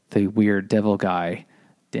the weird devil guy.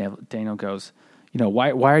 Daniel goes,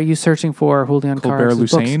 why are you searching for Julian Colbert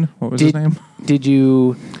Carax's Lucene? books? What was his name? Did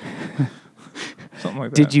you... Something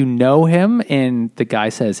like that. Did you know him? And the guy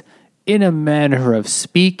says, in a manner of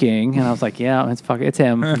speaking. And I was like, yeah, it's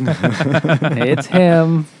him. It's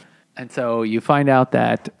him. And so you find out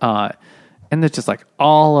that... and there's just like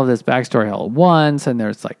all of this backstory all at once. And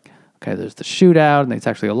there's like, okay, there's the shootout and it's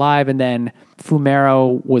actually alive. And then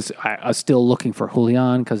Fumero was still looking for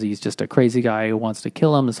Julian because he's just a crazy guy who wants to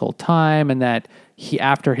kill him this whole time. And that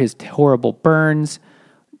after his horrible burns,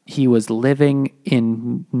 he was living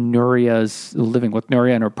with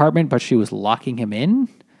Nuria in her apartment, but she was locking him in.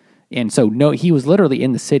 And so he was literally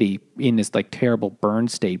in the city in this like terrible burn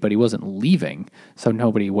state, but he wasn't leaving. So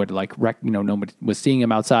nobody would nobody was seeing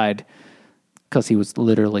him outside because he was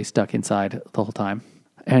literally stuck inside the whole time.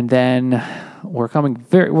 And then we're coming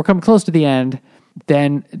close to the end.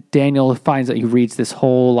 Then Daniel finds that he reads this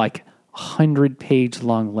whole like 100-page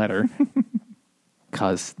long letter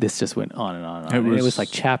because this just went on and on and on. It was like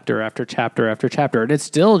chapter after chapter after chapter, and it's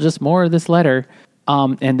still just more of this letter.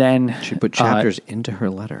 And then She put chapters into her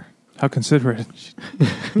letter. How considerate.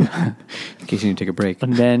 In case you need to take a break.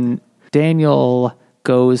 And then Daniel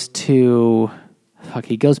goes to...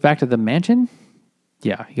 he goes back to the mansion?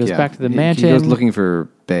 Yeah, he goes back to the mansion. He goes looking for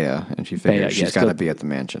Bea, and she figures Bea, she's got to be at the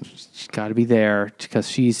mansion. She's got to be there because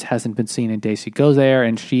she hasn't been seen in days. She goes there,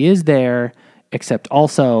 and she is there, except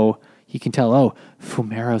also you can tell,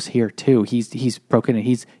 Fumero's here too. He's broken in.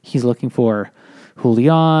 He's looking for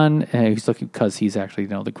Julian. He's looking because he's actually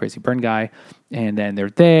the crazy burn guy. And then they're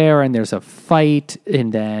there, and there's a fight,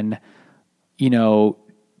 and then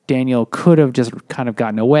Daniel could have just kind of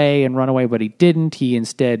gotten away and run away, but he didn't. He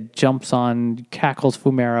instead jumps on, cackles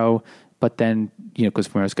Fumero, but then, because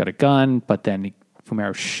Fumero's got a gun, but then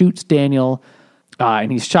Fumero shoots Daniel,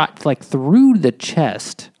 and he's shot like through the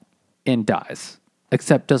chest and dies,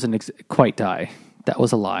 except doesn't quite die. That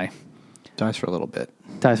was a lie. Dies for a little bit.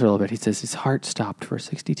 He says his heart stopped for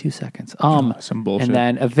 62 seconds. Some bullshit. And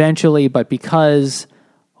then eventually, but because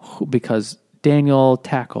Daniel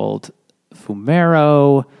tackled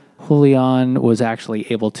Fumero, Julian was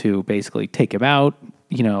actually able to basically take him out,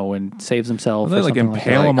 and saves himself. They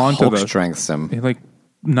impale him onto Hulk the strengths him. He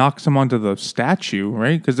knocks him onto the statue,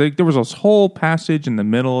 right? Because there was this whole passage in the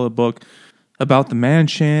middle of the book about the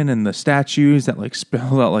mansion and the statues that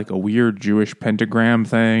spell out a weird Jewish pentagram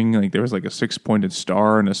thing. There was a 6-pointed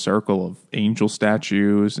star and a circle of angel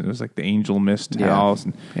statues, and it was the angel mist house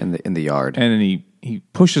in the yard. And then he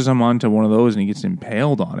pushes him onto one of those, and he gets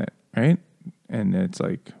impaled on it, right? And it's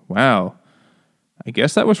wow, I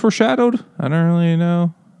guess that was foreshadowed. I don't really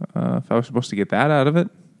know if I was supposed to get that out of it,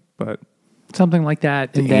 but something like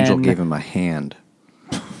that. The angel gave him a hand.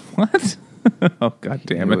 What? Oh, God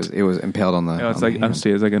damn it! It was impaled on the. It's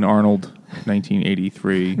it's like an Arnold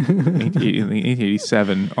 1983,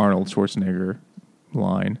 1887 Arnold Schwarzenegger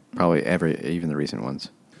line. Probably even the recent ones.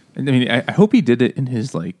 I mean, I hope he did it in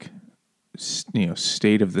his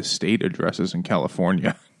state of the state addresses in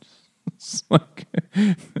California. It's I'm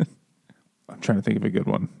trying to think of a good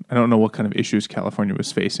one. I don't know what kind of issues California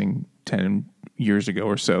was facing 10 years ago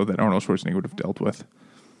or so that Arnold Schwarzenegger would have dealt with.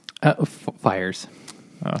 Fires.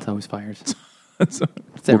 It's always fires.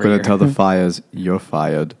 We're going to tell the fires you're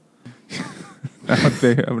fired.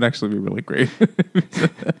 That would actually be really great.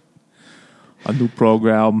 A new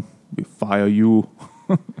program. We fire you.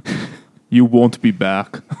 You won't be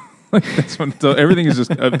back. That's what, so everything's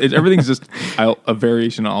just a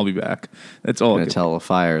variation of "I'll be back." That's all. I'm gonna tell the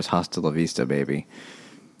fires, "Hasta la vista, baby."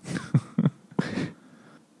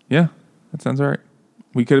 Yeah, that sounds all right.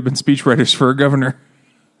 We could have been speechwriters for a governor.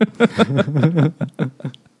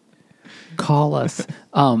 Call us.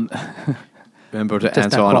 Remember to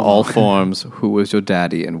answer on all forms. Who is your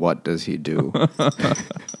daddy, and what does he do?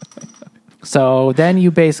 So then you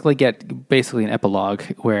basically get an epilogue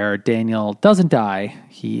where Daniel doesn't die.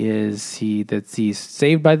 He's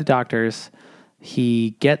saved by the doctors.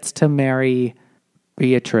 He gets to marry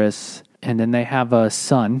Beatrice, and then they have a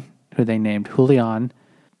son who they named Julian.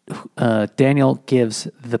 Daniel gives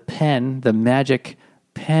the magic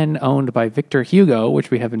pen owned by Victor Hugo, which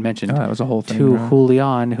we haven't mentioned. That was a whole thing. To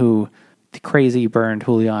Julian, the crazy burned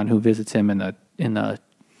Julian, who visits him in the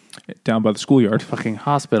down by the schoolyard fucking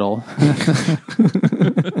hospital.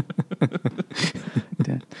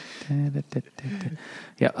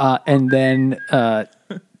 Yeah, and then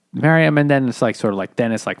Miriam, and then it's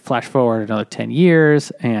then it's flash forward another 10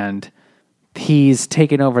 years, and he's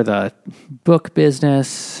taken over the book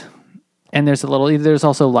business, and there's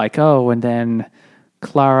also and then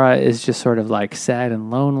Clara is just sort of sad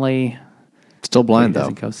and lonely. Still blind, though.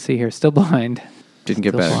 Doesn't go see her. Still blind. Didn't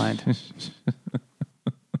get better. Blind.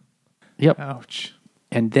 Yep. Ouch.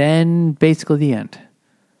 And then basically the end.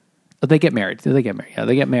 They get married. Yeah, they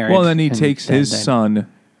get married. Well, then he takes his son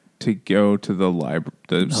to go to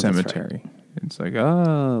the cemetery. Right. It's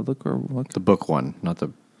look. The book one, not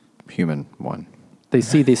the human one. They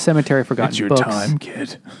see the cemetery forgotten it's your books time,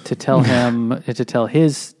 kid. To tell him, to tell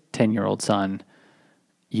his 10-year-old son,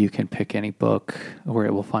 you can pick any book where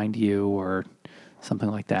it will find you or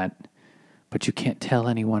something like that. But you can't tell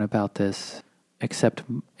anyone about this. Except,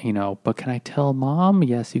 but can I tell Mom?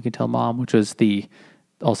 Yes, you can tell Mom, which was one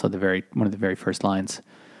of the very first lines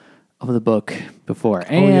of the book before.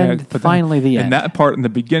 And finally the end. And that part in the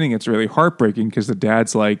beginning, it's really heartbreaking because the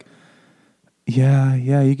dad's like, yeah,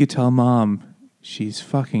 you could tell Mom. She's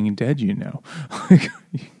fucking dead,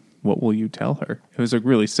 What will you tell her? It was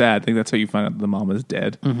really sad. I think that's how you find out the mom is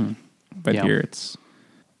dead. Mm-hmm. But here it's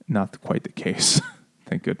not quite the case.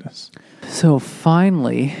 Thank goodness. So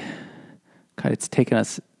finally... it's taken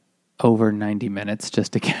us over 90 minutes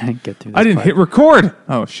just to get through this I didn't part. hit record.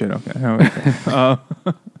 Oh shit. Okay. I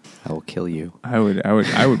will kill you.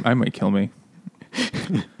 I might kill me.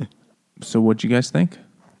 So what'd you guys think?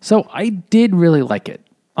 So I did really like it.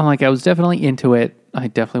 I was definitely into it. I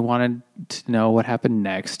definitely wanted to know what happened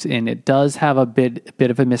next. And it does have a bit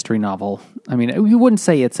of a mystery novel. I mean, you wouldn't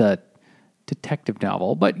say it's a detective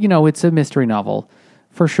novel, but, it's a mystery novel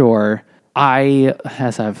for sure.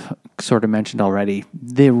 As I've sort of mentioned already,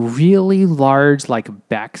 the really large,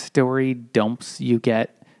 backstory dumps you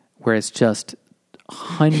get where it's just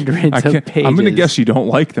hundreds of pages. I'm going to guess you don't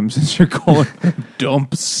like them since you're calling them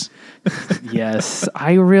dumps. Yes,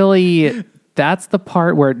 that's the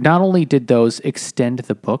part where not only did those extend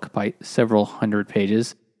the book by several hundred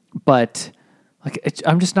pages, but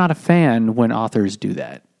I'm just not a fan when authors do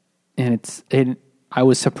that. And I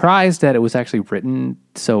was surprised that it was actually written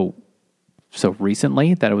so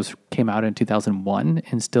recently, that it came out in 2001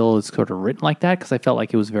 and still is sort of written like that, because I felt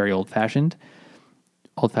like it was very old-fashioned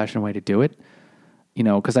way to do it.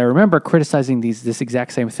 Because I remember criticizing this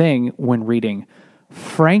exact same thing when reading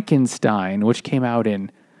Frankenstein, which came out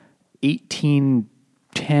in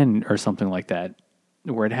 1810 or something like that,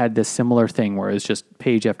 where it had this similar thing where it was just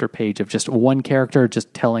page after page of just one character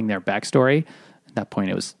just telling their backstory. At that point,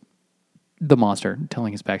 it was the monster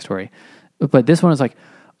telling his backstory. But this one was like,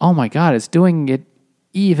 oh my God, it's doing it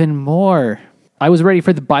even more. I was ready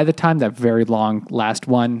by the time that very long last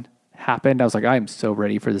one happened, I was like, I am so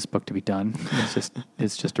ready for this book to be done.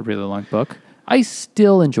 It's just a really long book. I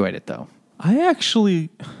still enjoyed it though. I actually,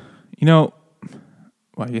 well,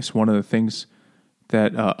 I guess one of the things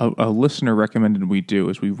that a listener recommended we do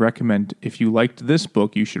is we recommend, if you liked this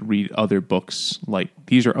book, you should read other books. Like,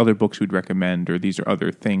 these are other books we'd recommend, or these are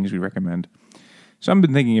other things we recommend. So I've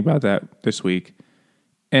been thinking about that this week.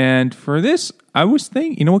 And for this, I was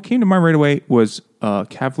thinking, what came to mind right away was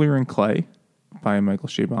Cavalier and Clay by Michael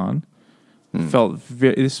Chabon.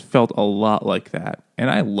 This felt a lot like that. And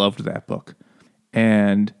I loved that book.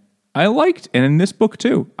 And in this book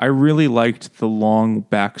too, I really liked the long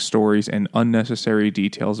backstories and unnecessary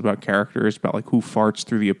details about characters, about who farts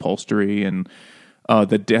through the upholstery, and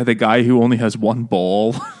the guy who only has one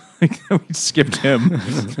ball. We skipped him.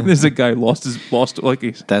 There's a guy lost.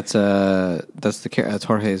 That's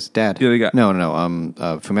Jorge's dad. Yeah, the guy.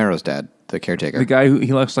 No. Fumero's dad, the caretaker. The guy who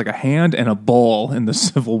he lost a hand and a ball in the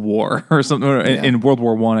Civil War or something, in World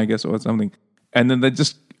War I guess it was something. And then they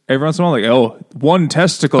just. Every once in a while, one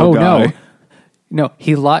testicle guy. No,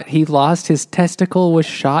 he lost his testicle, was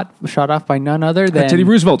shot off by none other than Teddy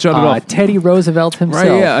Roosevelt shot it off. Teddy Roosevelt himself.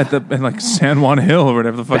 Right, yeah, in San Juan Hill or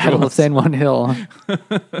whatever the fuck Battle it was. of San Juan Hill.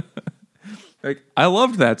 I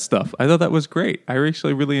loved that stuff. I thought that was great. I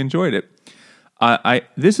actually really enjoyed it.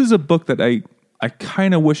 This is a book that I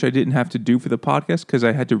kind of wish I didn't have to do for the podcast because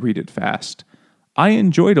I had to read it fast. I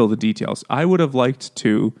enjoyed all the details. I would have liked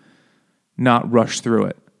to not rush through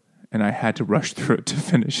it. And I had to rush through it to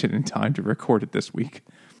finish it in time to record it this week.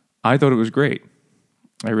 I thought it was great.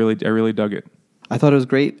 I really dug it. I thought it was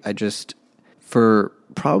great. I just, for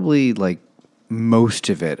probably most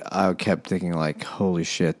of it, I kept thinking holy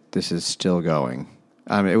shit, this is still going.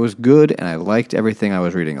 I mean, it was good, and I liked everything I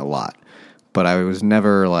was reading a lot. But I was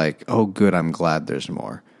never oh good, I'm glad there's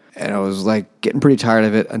more. And I was getting pretty tired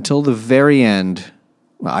of it until the very end.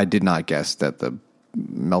 Well, I did not guess that the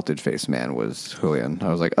melted face man was Julian. I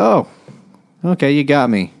was like, oh, okay, you got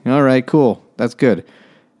me. All right, cool. That's good.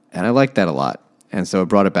 And I liked that a lot. And so it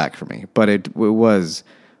brought it back for me. But it was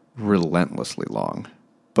relentlessly long.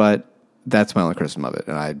 But that's my only criticism of it.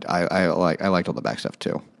 And I liked all the back stuff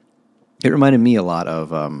too. It reminded me a lot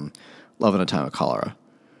of Love in a Time of Cholera.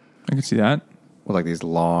 I can see that. With these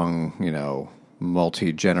long,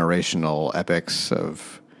 multi-generational epics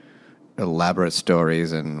of elaborate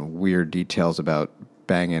stories and weird details about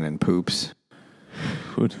banging and poops.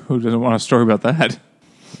 Who doesn't want a story about that?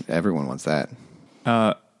 Everyone wants that.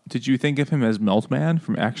 Did you think of him as Meltman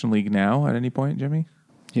from Action League Now at any point, Jimmy?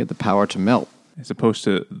 He had the power to melt. As opposed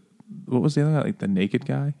to, what was the other guy? The naked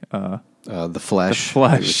guy? The Flesh. The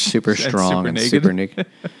Flesh. He was super strong and super naked.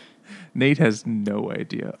 Nate has no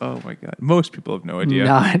idea. Oh my God. Most people have no idea.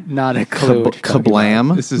 Not a clue.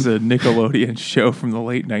 Kablam. This is a Nickelodeon show from the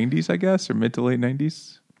late 90s, I guess, or mid to late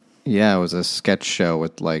 90s. Yeah, it was a sketch show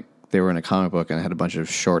with they were in a comic book and it had a bunch of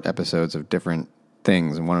short episodes of different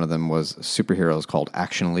things. And one of them was superheroes called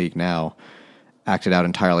Action League Now, acted out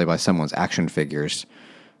entirely by someone's action figures.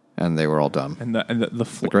 And they were all dumb. And the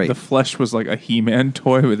Flesh was like a He-Man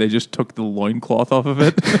toy where they just took the loincloth off of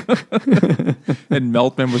it. And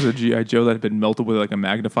Meltman was a G.I. Joe that had been melted with a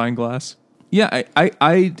magnifying glass. Yeah,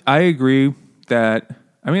 I agree that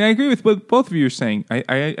I mean, I agree with what both of you are saying.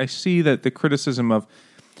 I see that the criticism of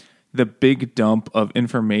the big dump of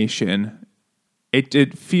information,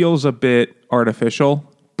 it feels a bit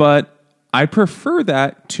artificial, but I prefer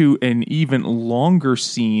that to an even longer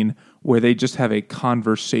scene where they just have a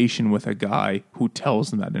conversation with a guy who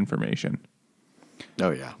tells them that information.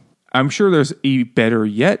 Oh, yeah. I'm sure there's a better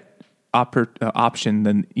yet option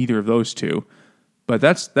than either of those two, but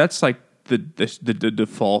that's like the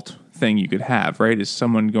default thing you could have, right? Is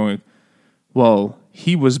someone going, well,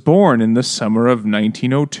 he was born in the summer of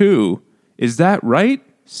 1902. Is that right?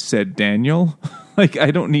 Said Daniel. Like,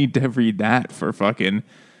 I don't need to read that for fucking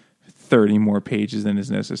 30 more pages than is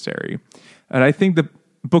necessary. And I think the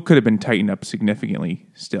book could have been tightened up significantly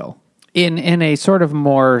still. In a sort of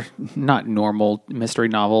more, not normal mystery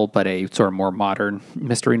novel, but a sort of more modern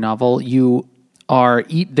mystery novel, you are,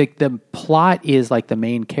 the plot is like the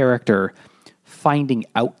main character finding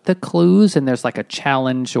out the clues, and there's like a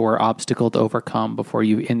challenge or obstacle to overcome before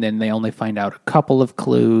you, and then they only find out a couple of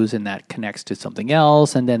clues, and that connects to something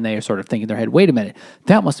else, and then they're sort of thinking in their head, wait a minute,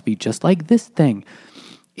 that must be just like this thing.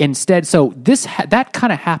 Instead, so that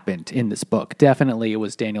kind of happened in this book. Definitely, it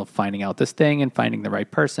was Daniel finding out this thing and finding the right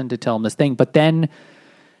person to tell him this thing. But then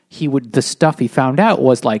the stuff he found out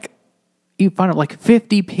was like, he found out like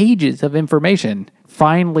 50 pages of information.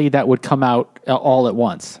 Finally, that would come out all at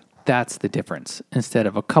once. That's the difference. Instead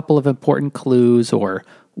of a couple of important clues or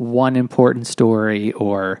one important story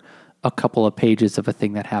or a couple of pages of a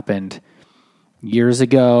thing that happened years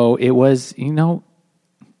ago, it was,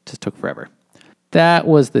 just took forever. That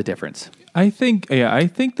was the difference. I think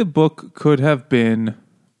the book could have been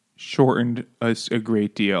shortened a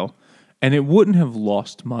great deal, and it wouldn't have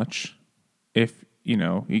lost much if,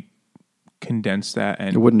 you condensed that.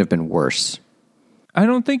 And it wouldn't have been worse.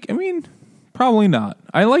 Probably not.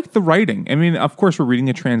 I like the writing. Of course, we're reading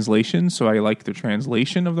a translation, so I like the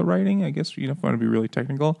translation of the writing, I guess, if I want to be really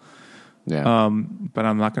technical. Yeah. But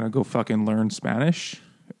I'm not going to go fucking learn Spanish,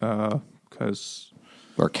 because...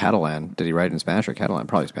 Or Catalan. Did he write in Spanish or Catalan?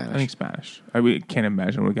 Probably Spanish. I think Spanish. I can't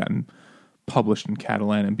imagine it would have gotten published in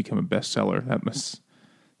Catalan and become a bestseller. That must...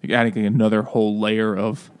 adding another whole layer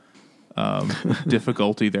of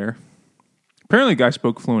difficulty there. Apparently, the guy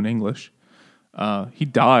spoke fluent English. He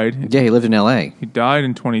died. Yeah, he lived in L.A. He died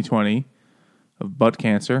in 2020 of butt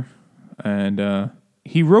cancer. And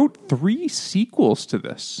he wrote 3 sequels to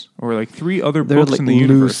this, or like 3 other books in the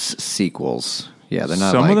universe. Loose sequels. Yeah, they're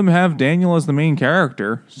not. Some of them have Daniel as the main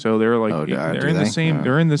character, so they're like they're in the same.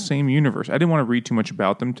 They're in the same universe. I didn't want to read too much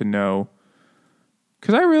about them to know,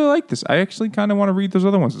 because I really like this. I actually kind of want to read those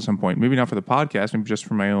other ones at some point. Maybe not for the podcast, maybe just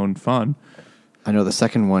for my own fun. I know the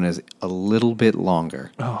second one is a little bit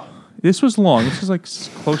longer. Oh, this was long. This was like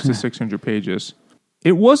close to 600 pages.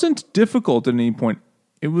 It wasn't difficult at any point.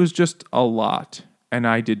 It was just a lot, and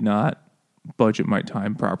I did not budget my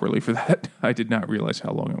time properly for that. I did not realize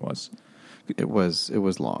how long it was. It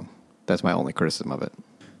was long. That's my only criticism of it.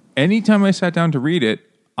 Anytime I sat down to read it,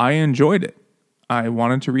 I enjoyed it. I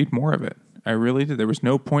wanted to read more of it. I really did. There was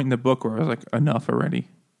no point in the book where I was like, enough already.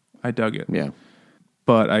 I dug it. Yeah.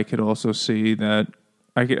 But I could also see that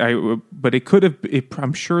but it could have,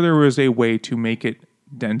 I'm sure there was a way to make it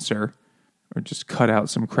denser or just cut out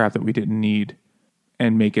some crap that we didn't need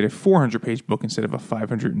and make it a 400-page book instead of a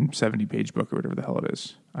 570-page book or whatever the hell it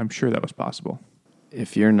is. I'm sure that was possible.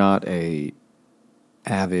 If you're not a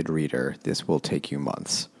avid reader, this will take you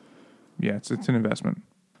months. Yeah, it's an investment.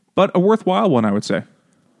 But a worthwhile one, I would say.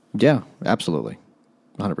 Yeah, absolutely.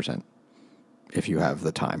 100%. If you have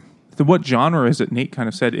the time. What genre is it? Nate kind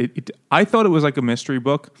of said. I thought it was like a mystery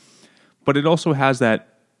book, but it also has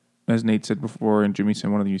that, as Nate said before, and Jimmy said,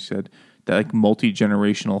 one of you said, that like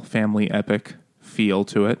multi-generational family epic feel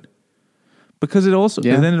to it. Because it also,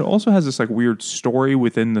 and then it also has this like weird story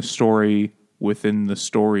within the story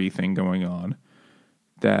thing going on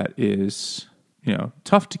that is,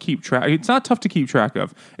 tough to keep track. It's not tough to keep track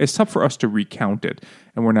of. It's tough for us to recount it,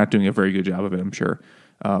 and we're not doing a very good job of it, I'm sure.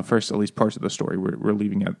 First, at least parts of the story, we're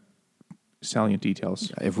leaving out salient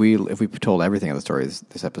details. If we told everything of the story,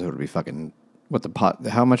 this episode would be fucking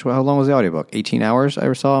how long was the audiobook? 18 hours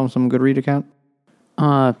I saw on some Goodread account?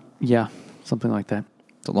 Yeah, something like that.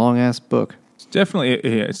 It's a long ass book. It's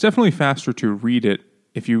definitely faster to read it.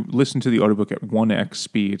 If you listen to the audiobook at 1x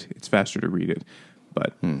speed, it's faster to read it.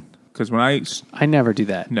 But because when I never do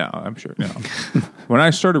that. No, I'm sure. No. When I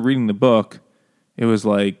started reading the book, it was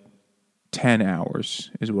like 10 hours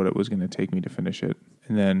is what it was going to take me to finish it.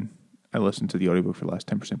 And then I listened to the audiobook for the last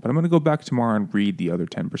 10%. But I'm going to go back tomorrow and read the other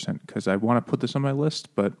 10% because I want to put this on my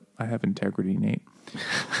list, but I have integrity, Nate.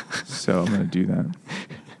 So I'm going to do that.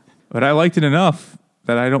 But I liked it enough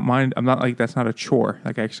that I don't mind. I'm not like, that's not a chore.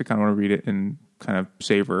 Like, I actually kind of want to read it and kind of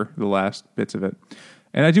savor the last bits of it.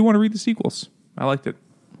 And I do want to read the sequels. I liked it.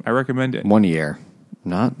 I recommend it. 1 year.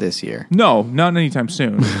 Not this year. No, not anytime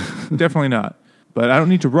soon. Definitely not. But I don't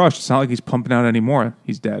need to rush. It's not like he's pumping out anymore.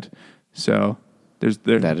 He's dead. So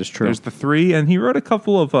that is true. There's the 3, and he wrote a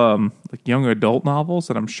couple of like young adult novels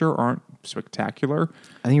that I'm sure aren't spectacular.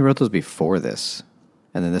 I think he wrote those before this,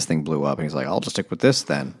 and then this thing blew up, and he's like, "I'll just stick with this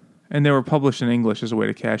then." And they were published in English as a way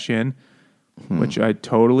to cash in, which I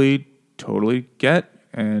totally get,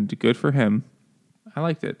 and good for him. I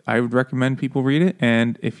liked it. I would recommend people read it,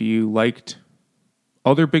 and if you liked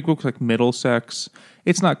other big books like Middlesex,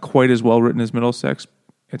 it's not quite as well written as Middlesex.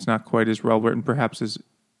 It's not quite as well written, perhaps, as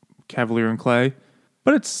Cavalier and Clay,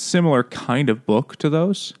 but it's similar kind of book to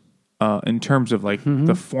those in terms of like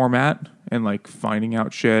the format and like finding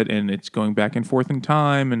out shit, and it's going back and forth in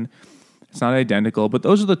time, and it's not identical. But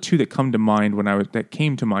those are the 2 that came to mind when I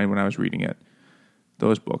was reading it.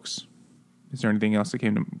 Those books. Is there anything else that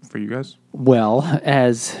came for you guys? Well,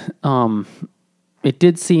 as it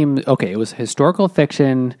did seem, okay, it was historical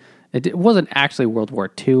fiction. It wasn't actually World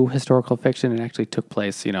War II historical fiction. It actually took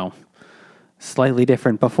place, slightly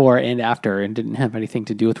different before and after, and didn't have anything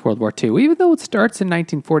to do with World War II, even though it starts in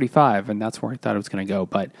 1945, and that's where I thought it was going to go.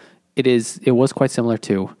 But it was quite similar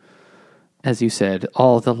to, as you said,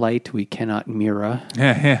 all the light we cannot mirror.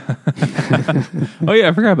 Yeah. Oh, yeah,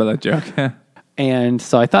 I forgot about that joke. And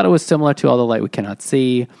so I thought it was similar to All the Light We Cannot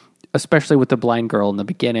See, especially with the blind girl in the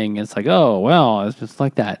beginning. It's like, oh, well, it's just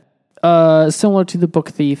like that. Similar to The Book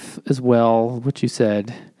Thief as well, which you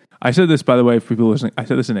said. I said this, by the way, for people listening. I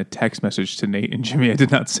said this in a text message to Nate and Jimmy. I did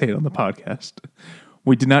not say it on the podcast.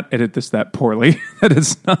 We did not edit this that poorly. That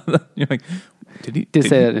is not. You're like, did he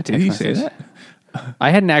say that in a text message? Did he say that? I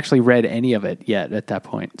hadn't actually read any of it yet at that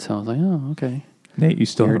point, so I was like, oh, okay. Nate, you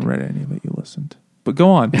still haven't read any of it. You listened. But go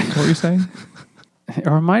on. What were you saying? It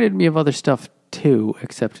reminded me of other stuff, too,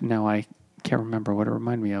 except now I can't remember what it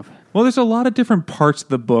reminded me of. Well, there's a lot of different parts of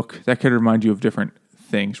the book that could remind you of different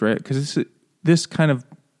things, right? Because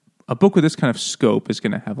a book with this kind of scope is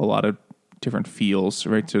going to have a lot of different feels,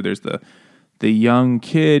 right? So there's the young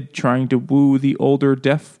kid trying to woo the older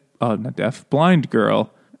blind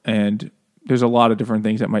girl, and there's a lot of different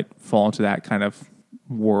things that might fall into that kind of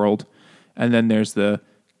world. And then there's the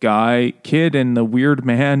kid and the weird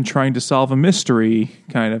man trying to solve a mystery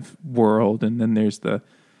kind of world. And then there's the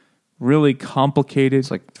really complicated... It's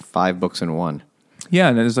like 5 books in one. Yeah,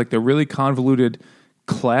 and then there's like the really convoluted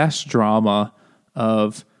class drama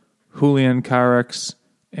of Julian Carax,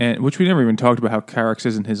 and which we never even talked about how Carax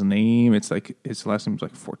isn't his name. It's like his last name's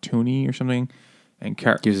like Fortuny or something. And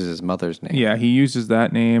uses his mother's name. Yeah, he uses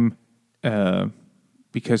that name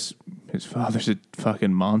because his father's a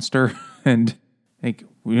fucking monster. And like,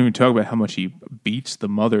 we didn't even talk about how much he beats the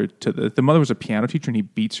mother. The mother was a piano teacher, and he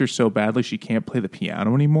beats her so badly she can't play the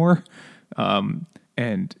piano anymore.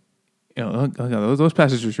 And those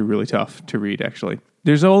passages are really tough to read, actually.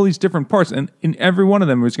 There's all these different parts, and in every one of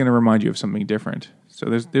them is going to remind you of something different. So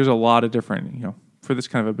there's a lot of different, for this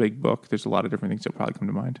kind of a big book, there's a lot of different things that will probably come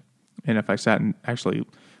to mind. And if I sat and actually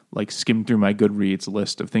like skimmed through my Goodreads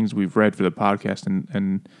list of things we've read for the podcast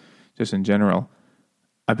and just in general,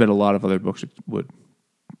 I bet a lot of other books would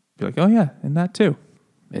be like, oh yeah, and that too.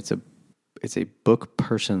 It's a book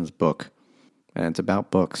person's book, and it's about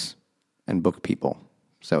books and book people.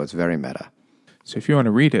 So it's very meta. So if you want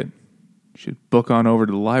to read it, you should book on over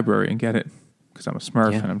to the library and get it. Because I'm a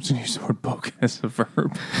smurf and I'm just going to use the word book as a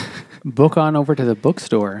verb. Book on over to the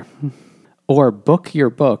bookstore. Or book your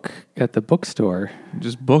book at the bookstore.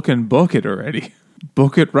 Just book it already.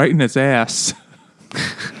 Book it right in its ass.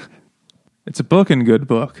 It's a booking good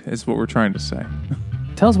book, is what we're trying to say.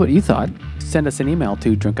 Tell us what you thought. Send us an email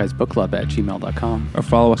to drunkguysbookclub@gmail.com. Or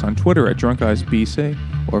follow us on Twitter at drunkguysbc.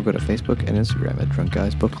 Or go to Facebook and Instagram at Drunk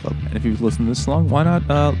Guys Book Club. And if you've listened this long, why not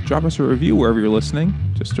drop us a review wherever you're listening?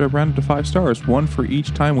 Just round it to 5 stars. 1 for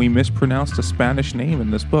each time we mispronounced a Spanish name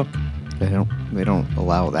in this book. They don't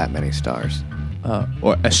allow that many stars.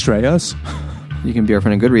 Or estrellas. You can be our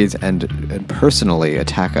friend on Goodreads and personally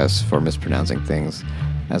attack us for mispronouncing things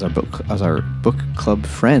as our book club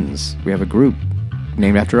friends. We have a group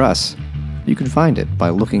named after us. You can find it by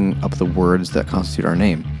looking up the words that constitute our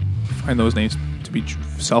name. Find those names to be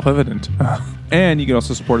self-evident. And you can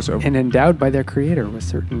also support us over. And endowed by their creator with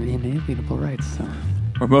certain inalienable rights. So.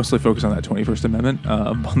 We're mostly focused on that 21st Amendment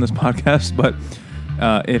on this podcast, but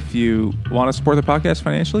if you want to support the podcast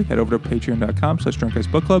financially, head over to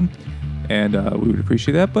patreon.com/drunkguysbookclub, and we would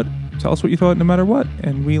appreciate that. But tell us what you thought no matter what,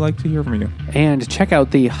 and we like to hear from you. And check out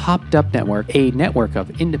the Hopped Up Network, a network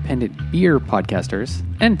of independent beer podcasters.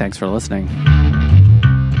 And thanks for listening.